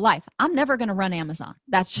meaningful life? I'm never going to run Amazon.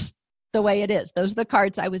 That's just the way it is. Those are the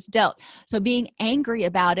cards I was dealt. So being angry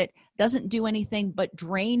about it doesn't do anything but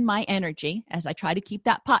drain my energy as I try to keep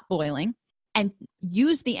that pot boiling and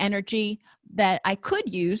use the energy that I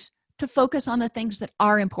could use to focus on the things that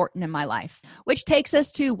are important in my life, which takes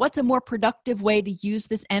us to what's a more productive way to use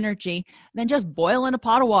this energy than just boiling a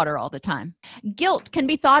pot of water all the time. Guilt can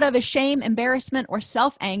be thought of as shame, embarrassment, or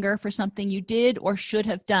self-anger for something you did or should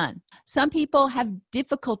have done. Some people have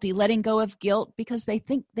difficulty letting go of guilt because they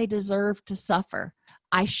think they deserve to suffer.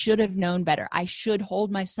 I should have known better. I should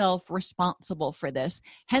hold myself responsible for this,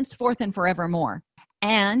 henceforth and forevermore.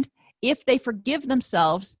 And if they forgive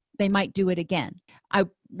themselves, they might do it again.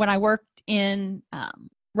 When I worked in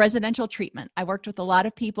residential treatment, I worked with a lot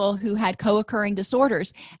of people who had co-occurring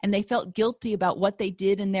disorders, and they felt guilty about what they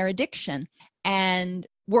did in their addiction and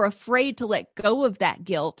were afraid to let go of that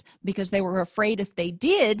guilt because they were afraid if they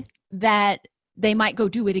did that they might go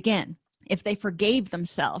do it again if they forgave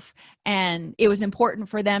themselves. And it was important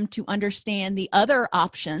for them to understand the other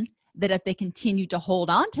option, that if they continue to hold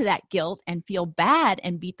on to that guilt and feel bad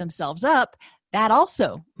and beat themselves up, that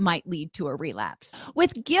also might lead to a relapse.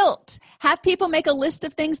 With guilt, have people make a list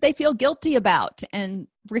of things they feel guilty about. And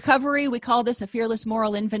recovery, we call this a fearless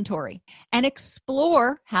moral inventory. And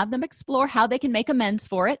have them explore how they can make amends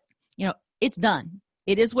for it. It's done.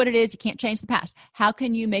 It is what it is. You can't change the past. How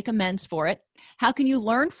can you make amends for it? How can you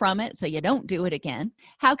learn from it so you don't do it again?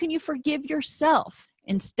 How can you forgive yourself?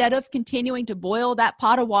 Instead of continuing to boil that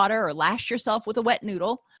pot of water or lash yourself with a wet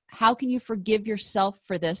noodle, how can you forgive yourself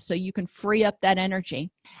for this so you can free up that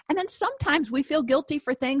energy? And then sometimes we feel guilty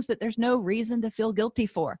for things that there's no reason to feel guilty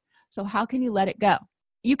for. So how can you let it go?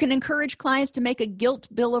 You can encourage clients to make a guilt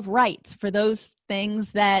bill of rights for those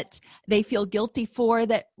things that they feel guilty for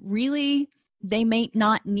that really they may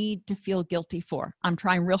not need to feel guilty for. I'm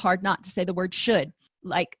trying real hard not to say the word should,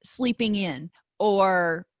 like sleeping in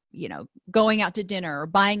or going out to dinner or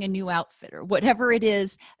buying a new outfit or whatever it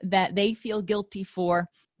is that they feel guilty for,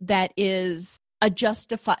 that is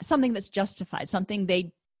something that's justified, something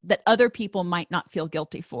that other people might not feel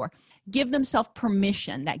guilty for. Give themselves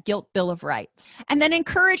permission, that guilt bill of rights. And then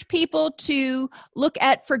encourage people to look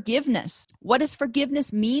at forgiveness. What does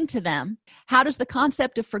forgiveness mean to them? How does the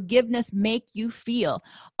concept of forgiveness make you feel?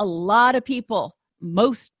 A lot of people,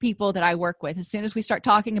 most people that I work with, as soon as we start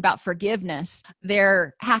talking about forgiveness,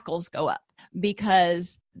 their hackles go up,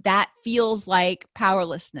 because that feels like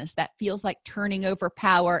powerlessness. That feels like turning over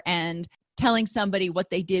power and telling somebody what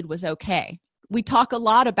they did was okay. We talk a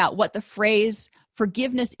lot about what the phrase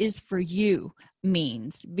forgiveness is for you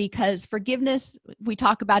means, because forgiveness, we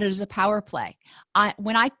talk about it as a power play.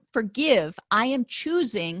 When I forgive, I am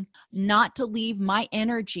choosing not to leave my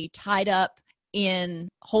energy tied up in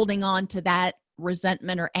holding on to that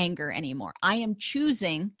resentment or anger anymore. I am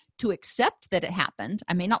choosing to accept that it happened.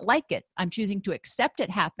 I may not like it. I'm choosing to accept it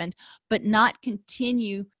happened, but not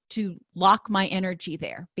continue to lock my energy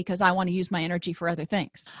there, because I want to use my energy for other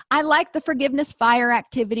things. I like the forgiveness fire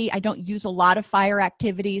activity. I don't use a lot of fire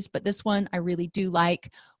activities, but this one I really do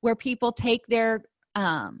like, where people take their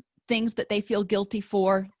things that they feel guilty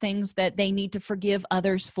for, things that they need to forgive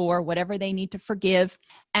others for, whatever they need to forgive,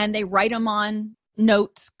 and they write them on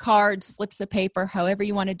notes, cards, slips of paper, however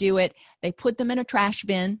you want to do it. They put them in a trash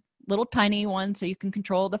bin, little tiny one so you can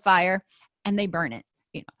control the fire, and they burn it.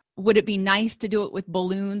 Would it be nice to do it with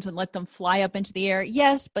balloons and let them fly up into the air?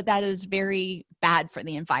 Yes, but that is very bad for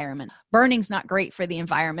the environment. Burning's not great for the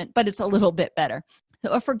environment, but it's a little bit better.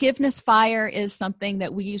 So a forgiveness fire is something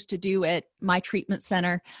that we used to do at my treatment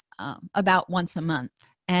center about once a month,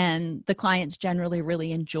 and the clients generally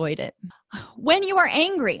really enjoyed it. When you are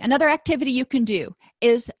angry, another activity you can do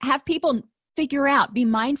is have people figure out, be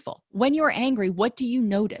mindful. When you're angry, what do you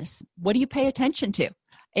notice? What do you pay attention to?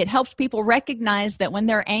 It helps people recognize that when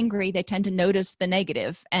they're angry, they tend to notice the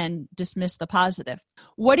negative and dismiss the positive.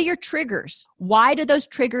 What are your triggers? Why do those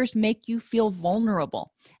triggers make you feel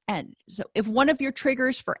vulnerable? And so if one of your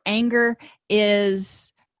triggers for anger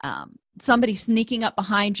is somebody sneaking up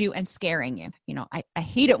behind you and scaring you, I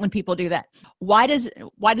hate it when people do that. Why does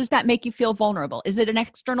that make you feel vulnerable? Is it an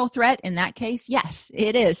external threat? In that case, yes,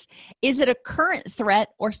 it is. Is it a current threat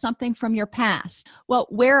or something from your past? Well,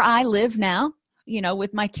 where I live now,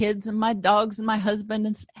 with my kids and my dogs and my husband,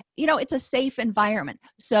 and it's a safe environment.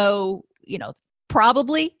 So,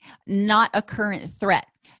 probably not a current threat.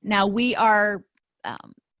 Now we are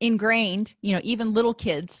ingrained, even little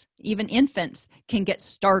kids, even infants can get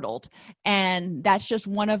startled. And that's just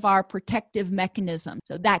one of our protective mechanisms.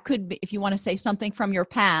 So that could be, if you want to say something from your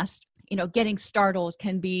past, getting startled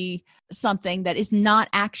can be something that is not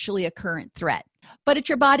actually a current threat, but it's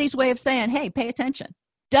your body's way of saying, hey, pay attention.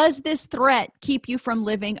 Does this threat keep you from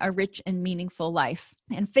living a rich and meaningful life?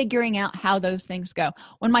 And figuring out how those things go.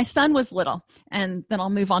 When my son was little, and then I'll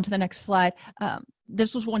move on to the next slide,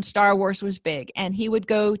 this was when Star Wars was big, and he would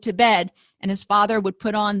go to bed and his father would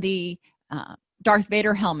put on the Darth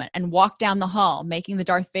Vader helmet and walk down the hall making the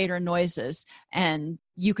Darth Vader noises, and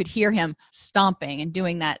you could hear him stomping and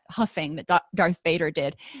doing that huffing that Darth Vader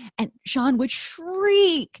did. And Sean would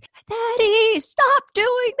shriek, "Daddy, stop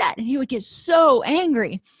doing that." And he would get so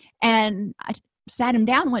angry. And I sat him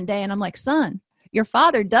down one day and I'm like, "Son, your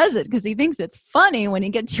father does it because he thinks it's funny when he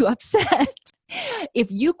gets you upset.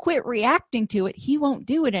 If you quit reacting to it, he won't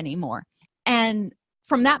do it anymore." And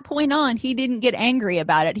from that point on, he didn't get angry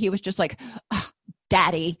about it. He was just like,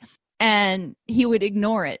 "Daddy," and he would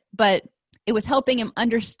ignore it. But it was helping him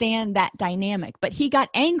understand that dynamic. But he got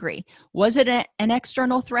angry. Was it an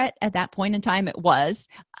external threat? At that point in time, it was.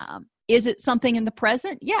 Is it something in the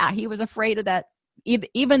present? Yeah, he was afraid of that.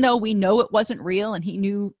 Even though we know it wasn't real and he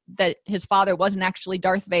knew that his father wasn't actually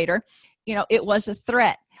Darth Vader, it was a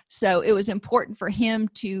threat. So it was important for him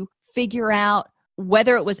to figure out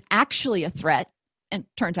whether it was actually a threat. And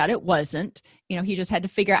turns out it wasn't. He just had to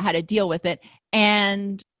figure out how to deal with it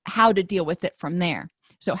and how to deal with it from there.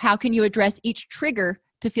 So how can you address each trigger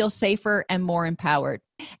to feel safer and more empowered?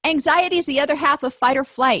 Anxiety is the other half of fight or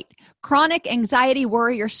flight. Chronic anxiety,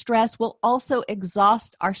 worry, or stress will also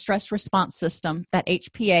exhaust our stress response system, that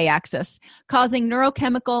HPA axis, causing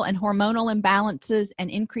neurochemical and hormonal imbalances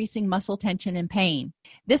and increasing muscle tension and pain.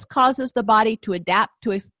 This causes the body to adapt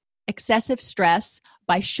to excessive stress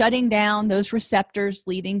by shutting down those receptors,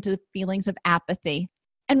 leading to feelings of apathy.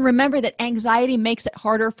 And remember that anxiety makes it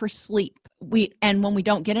harder for sleep. And when we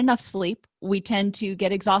don't get enough sleep, we tend to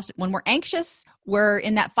get exhausted. When we're anxious, we're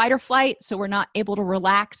in that fight or flight, so we're not able to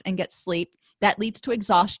relax and get sleep. That leads to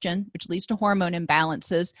exhaustion, which leads to hormone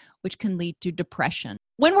imbalances, which can lead to depression.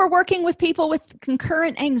 When we're working with people with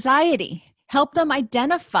concurrent anxiety, help them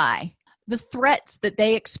identify the threats that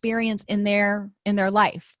they experience in their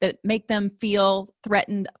life that make them feel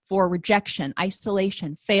threatened for rejection,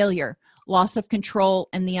 isolation, failure, loss of control,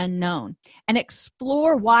 and the unknown, and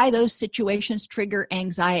explore why those situations trigger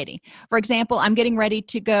anxiety. For example, I'm getting ready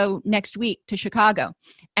to go next week to Chicago,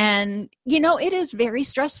 and it is very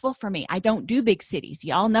stressful for me. I don't do big cities.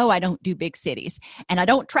 Y'all know I don't do big cities, and I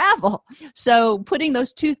don't travel. So putting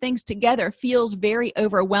those two things together feels very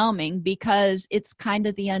overwhelming because it's kind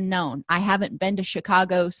of the unknown. I haven't been to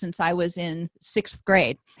Chicago since I was in 6th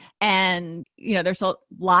grade, and there's a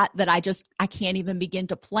lot that I can't even begin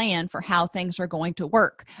to plan for how things are going to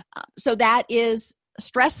work. So that is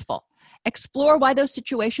stressful. Explore why those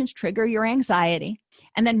situations trigger your anxiety,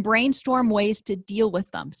 and then brainstorm ways to deal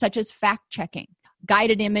with them, such as fact-checking,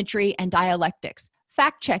 guided imagery, and dialectics.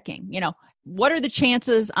 Fact-checking, what are the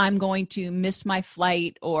chances I'm going to miss my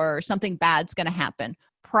flight or something bad's going to happen?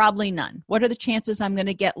 Probably none. What are the chances I'm going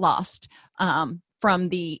to get lost from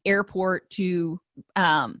the airport to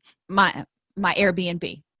my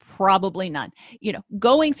Airbnb? Probably none.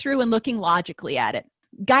 Going through and looking logically at it.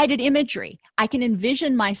 Guided imagery. I can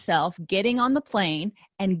envision myself getting on the plane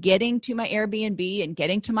and getting to my Airbnb and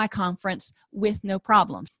getting to my conference with no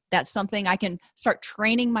problem. That's something I can start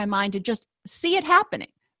training my mind to just see it happening,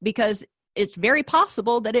 because it's very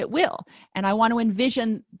possible that it will. And I want to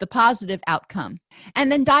envision the positive outcome.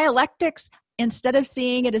 And then dialectics, instead of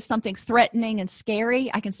seeing it as something threatening and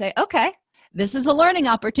scary, I can say, okay, this is a learning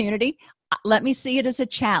opportunity. Let me see it as a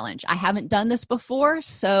challenge. I haven't done this before,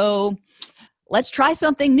 so let's try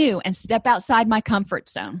something new and step outside my comfort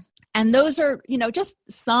zone. And those are, just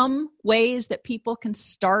some ways that people can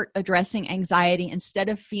start addressing anxiety instead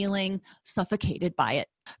of feeling suffocated by it.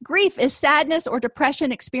 Grief is sadness or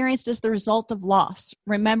depression experienced as the result of loss.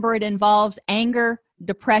 Remember, it involves anger,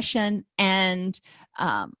 depression, and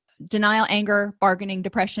denial, anger, bargaining,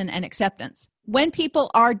 depression, and acceptance. When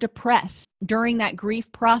people are depressed during that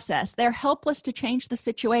grief process, they're helpless to change the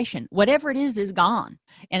situation. Whatever it is gone,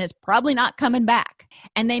 and it's probably not coming back.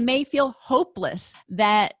 And they may feel hopeless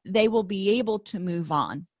that they will be able to move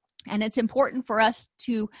on. And it's important for us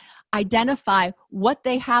to identify what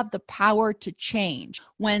they have the power to change.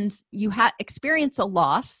 When you experience a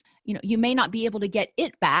loss, you may not be able to get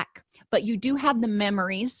it back, but you do have the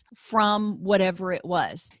memories from whatever it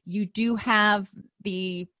was. You do have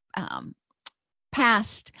the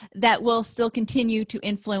past that will still continue to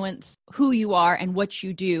influence who you are and what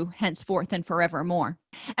you do henceforth and forevermore.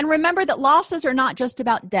 And remember that losses are not just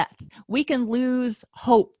about death. We can lose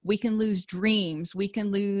hope. We can lose dreams. We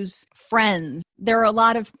can lose friends. There are a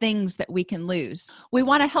lot of things that we can lose. We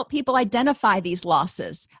want to help people identify these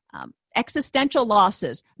losses. Existential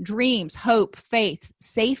losses, dreams, hope, faith,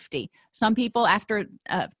 safety. Some people after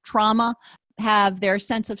trauma have their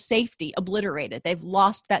sense of safety obliterated. They've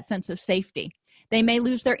lost that sense of safety. They may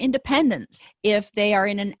lose their independence if they are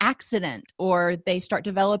in an accident or they start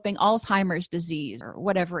developing Alzheimer's disease or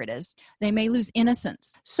whatever it is. They may lose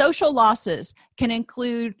innocence. Social losses can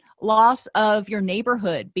include loss of your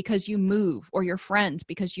neighborhood because you move, or your friends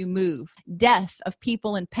because you move, death of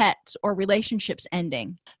people and pets, or relationships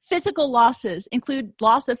ending. Physical losses include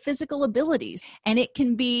loss of physical abilities, and it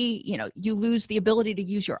can be, you lose the ability to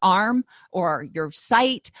use your arm or your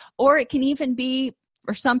sight, or it can even be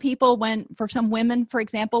for some people, for some women, for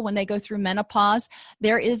example, when they go through menopause,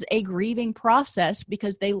 there is a grieving process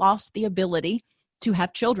because they lost the ability to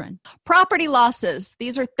have children. Property losses,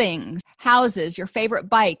 these are things, houses, your favorite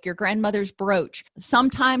bike, your grandmother's brooch.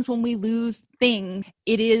 Sometimes when we lose things,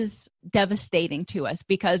 it is devastating to us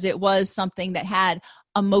because it was something that had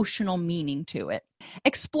emotional meaning to it.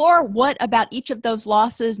 Explore what about each of those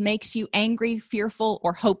losses makes you angry, fearful,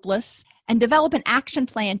 or hopeless, and develop an action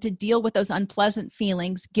plan to deal with those unpleasant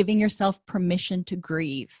feelings, giving yourself permission to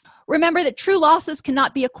grieve. Remember that true losses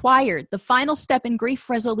cannot be acquired. The final step in grief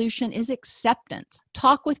resolution is acceptance.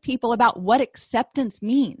 Talk with people about what acceptance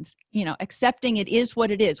means. Accepting it is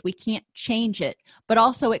what it is. We can't change it, but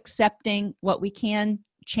also accepting what we can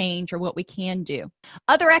change or what we can do.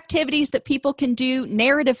 Other activities that people can do,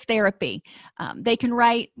 narrative therapy. They can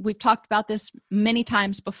write, we've talked about this many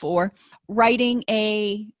times before, writing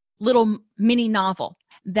a little mini novel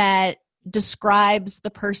that describes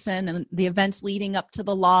the person and the events leading up to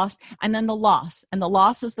the loss, and then the loss. And the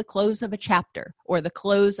loss is the close of a chapter or the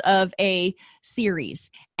close of a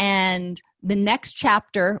series. And the next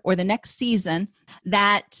chapter or the next season,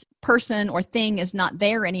 that person or thing is not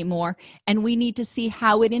there anymore. And we need to see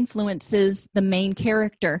how it influences the main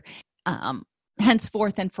character.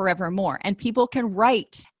 henceforth and forevermore. And people can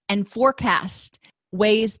write and forecast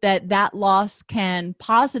ways that that loss can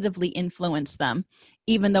positively influence them,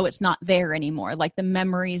 even though it's not there anymore, like the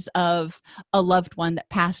memories of a loved one that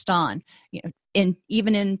passed on.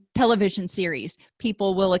 Even in television series,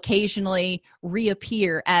 people will occasionally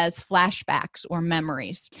reappear as flashbacks or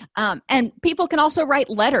memories. And people can also write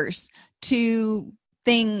letters to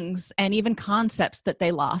things and even concepts that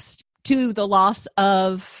they lost. To the loss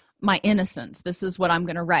of my innocence, this is what I'm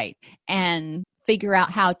going to write, and figure out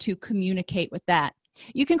how to communicate with that.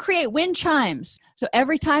 You can create wind chimes. So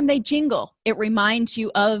every time they jingle, it reminds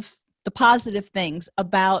you of the positive things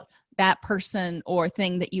about that person or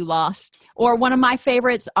thing that you lost. Or one of my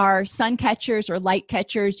favorites are sun catchers or light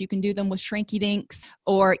catchers. You can do them with Shrinky Dinks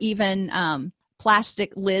or even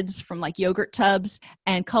plastic lids from like yogurt tubs,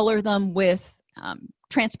 and color them with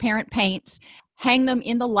transparent paints. Hang them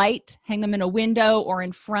in the light, hang them in a window or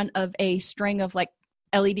in front of a string of like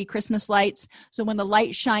LED Christmas lights. So when the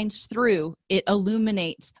light shines through, it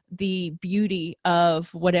illuminates the beauty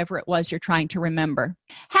of whatever it was you're trying to remember.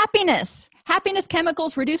 Happiness. Happiness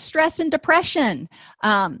chemicals reduce stress and depression.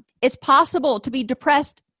 It's possible to be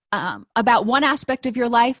depressed about one aspect of your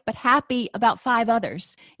life, but happy about 5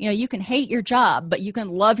 others. You can hate your job, but you can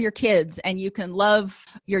love your kids and you can love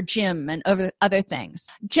your gym and other things.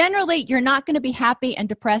 Generally, you're not going to be happy and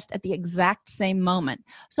depressed at the exact same moment.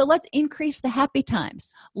 So let's increase the happy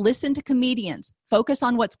times. Listen to comedians. Focus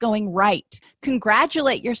on what's going right.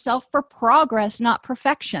 Congratulate yourself for progress, not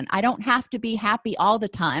perfection. I don't have to be happy all the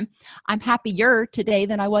time. I'm happier today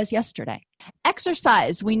than I was yesterday.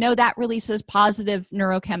 Exercise, we know that releases positive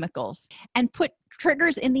neurochemicals. And put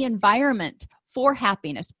triggers in the environment for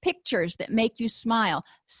happiness, pictures that make you smile,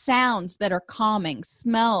 sounds that are calming,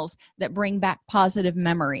 smells that bring back positive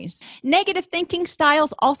memories. Negative thinking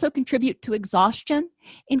styles also contribute to exhaustion.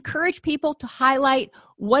 Encourage people to highlight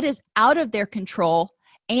what is out of their control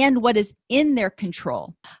and what is in their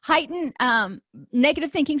control. Negative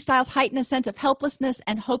thinking styles heighten a sense of helplessness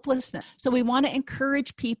and hopelessness. So we want to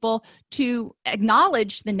encourage people to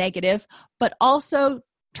acknowledge the negative, but also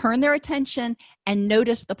turn their attention and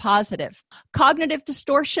notice the positive. Cognitive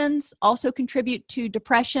distortions also contribute to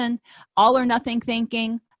depression, all or nothing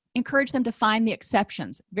thinking. Encourage them to find the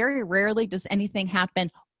exceptions. Very rarely does anything happen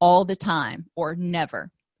all the time or never.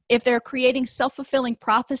 If they're creating self-fulfilling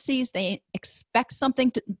prophecies, they expect something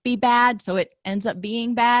to be bad, so it ends up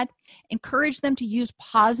being bad. Encourage them to use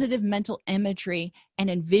positive mental imagery and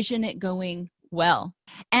envision it going well.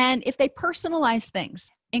 And if they personalize things,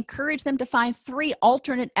 encourage them to find 3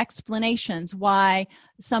 alternate explanations why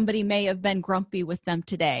somebody may have been grumpy with them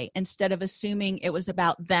today, instead of assuming it was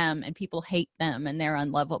about them and people hate them and they're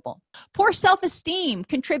unlovable. Poor self-esteem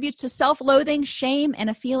contributes to self-loathing, shame, and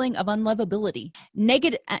a feeling of unlovability.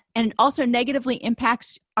 And also negatively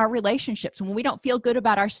impacts our relationships. When we don't feel good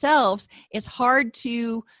about ourselves, it's hard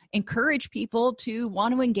to encourage people to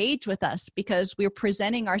want to engage with us because we're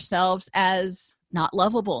presenting ourselves as not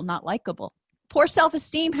lovable, not likable. Poor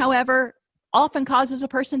self-esteem, however, often causes a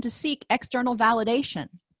person to seek external validation.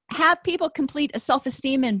 Have people complete a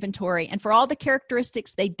self-esteem inventory, and for all the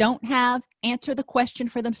characteristics they don't have, answer the question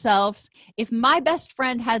for themselves: if my best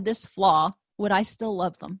friend had this flaw, would I still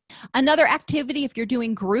love them? Another activity, if you're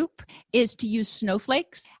doing group, is to use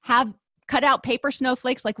snowflakes. Have cut out paper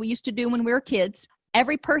snowflakes like we used to do when we were kids.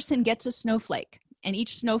 Every person gets a snowflake, and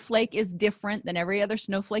each snowflake is different than every other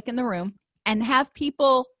snowflake in the room. And have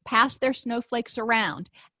people pass their snowflakes around,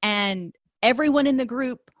 and everyone in the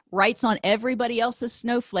group writes on everybody else's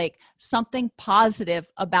snowflake something positive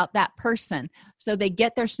about that person. So they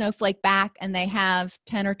get their snowflake back and they have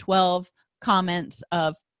 10 or 12 comments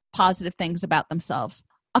of positive things about themselves.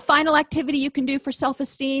 A final activity you can do for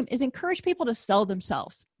self-esteem is encourage people to sell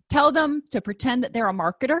themselves. Tell them to pretend that they're a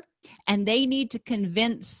marketer and they need to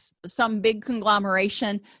convince some big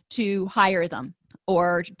conglomeration to hire them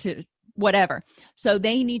or to whatever. So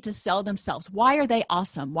they need to sell themselves. Why are they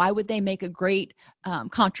awesome? Why would they make a great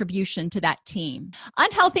contribution to that team?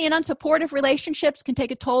 Unhealthy and unsupportive relationships can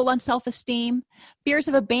take a toll on self-esteem. Fears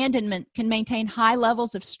of abandonment can maintain high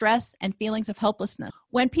levels of stress and feelings of helplessness.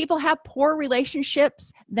 When people have poor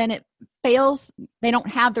relationships, then it fails. They don't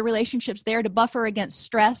have the relationships there to buffer against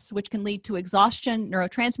stress, which can lead to exhaustion,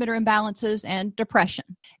 neurotransmitter imbalances, and depression.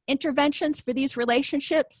 Interventions for these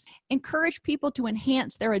relationships encourage people to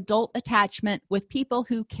enhance their adult attachment with people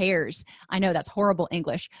who cares. I know that's horrible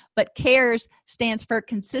English, but cares stands for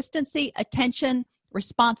consistency, attention,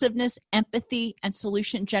 responsiveness, empathy, and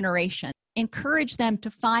solution generation. Encourage them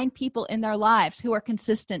to find people in their lives who are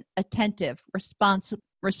consistent, attentive,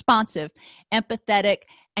 responsive, empathetic,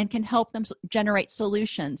 and can help them generate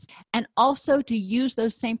solutions, and also to use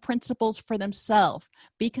those same principles for themselves,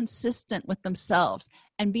 be consistent with themselves,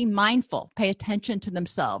 and be mindful, pay attention to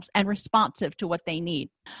themselves, and responsive to what they need.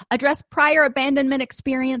 Address prior abandonment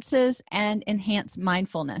experiences and enhance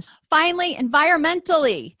mindfulness. Finally,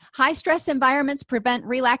 environmentally, high-stress environments prevent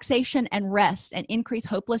relaxation and rest and increase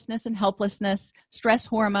hopelessness and helplessness, stress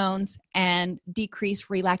hormones, and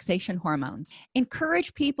decrease relaxation hormones.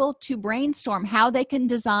 Encourage people to brainstorm how they can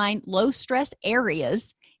design low-stress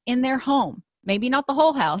areas in their home. Maybe not the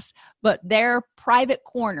whole house, but their private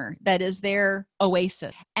corner that is their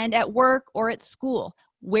oasis. And at work or at school,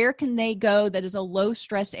 where can they go that is a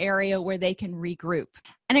low-stress area where they can regroup?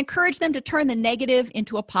 And encourage them to turn the negative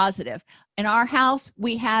into a positive. In our house,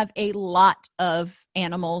 we have a lot of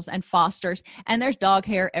animals and fosters, and there's dog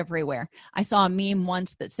hair everywhere. I saw a meme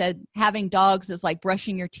once that said having dogs is like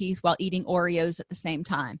brushing your teeth while eating Oreos at the same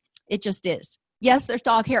time. It just is. Yes, there's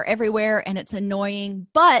dog hair everywhere, and it's annoying,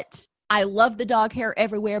 but I love the dog hair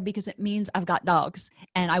everywhere because it means I've got dogs,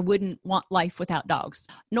 and I wouldn't want life without dogs.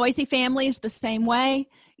 Noisy families, the same way.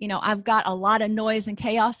 I've got a lot of noise and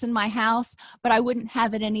chaos in my house, but I wouldn't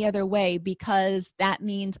have it any other way because that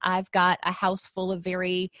means I've got a house full of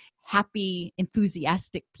very happy,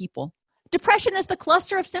 enthusiastic people. Depression is the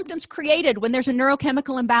cluster of symptoms created when there's a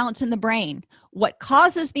neurochemical imbalance in the brain. What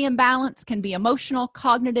causes the imbalance can be emotional,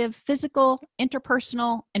 cognitive, physical,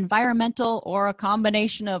 interpersonal, environmental, or a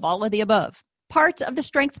combination of all of the above. Parts of the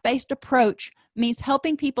strength-based approach means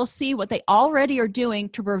helping people see what they already are doing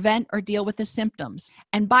to prevent or deal with the symptoms.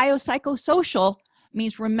 And biopsychosocial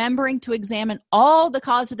means remembering to examine all the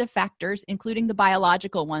causative factors, including the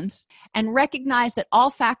biological ones, and recognize that all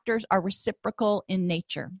factors are reciprocal in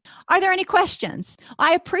nature. Are there any questions?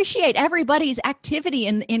 I appreciate everybody's activity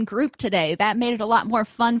in group today. That made it a lot more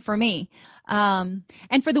fun for me. And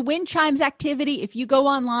for the wind chimes activity, if you go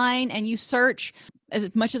online and you search,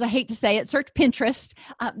 as much as I hate to say it, search Pinterest,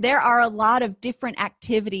 there are a lot of different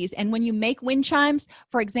activities. And when you make wind chimes,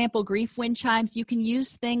 for example, grief wind chimes, you can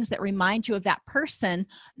use things that remind you of that person,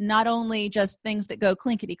 not only just things that go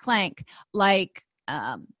clinkety clank, like,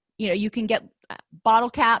 you can get bottle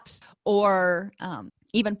caps or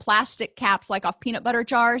even plastic caps like off peanut butter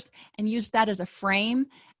jars and use that as a frame,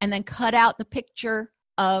 and then cut out the picture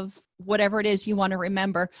of whatever it is you want to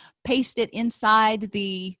remember, paste it inside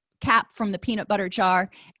the cap from the peanut butter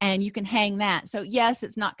jar, and you can hang that. So yes,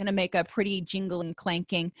 it's not going to make a pretty jingling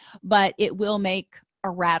clanking, but it will make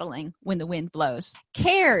a rattling when the wind blows.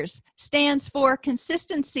 CARES stands for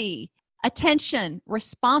consistency, attention,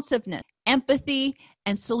 responsiveness, empathy,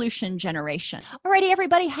 and solution generation. Alrighty,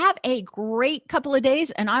 everybody, have a great couple of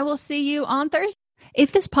days, and I will see you on Thursday.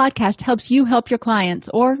 If this podcast helps you help your clients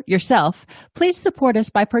or yourself, please support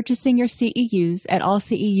us by purchasing your CEUs at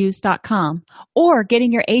allceus.com or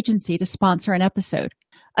getting your agency to sponsor an episode.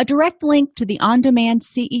 A direct link to the on-demand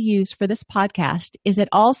CEUs for this podcast is at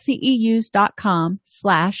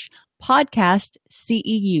allceus.com/podcast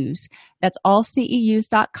CEUs. That's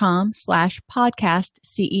allceus.com/podcast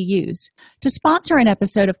CEUs. To sponsor an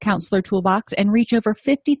episode of Counselor Toolbox and reach over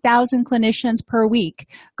 50,000 clinicians per week,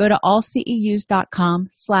 go to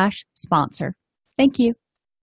allceus.com/sponsor. Thank you.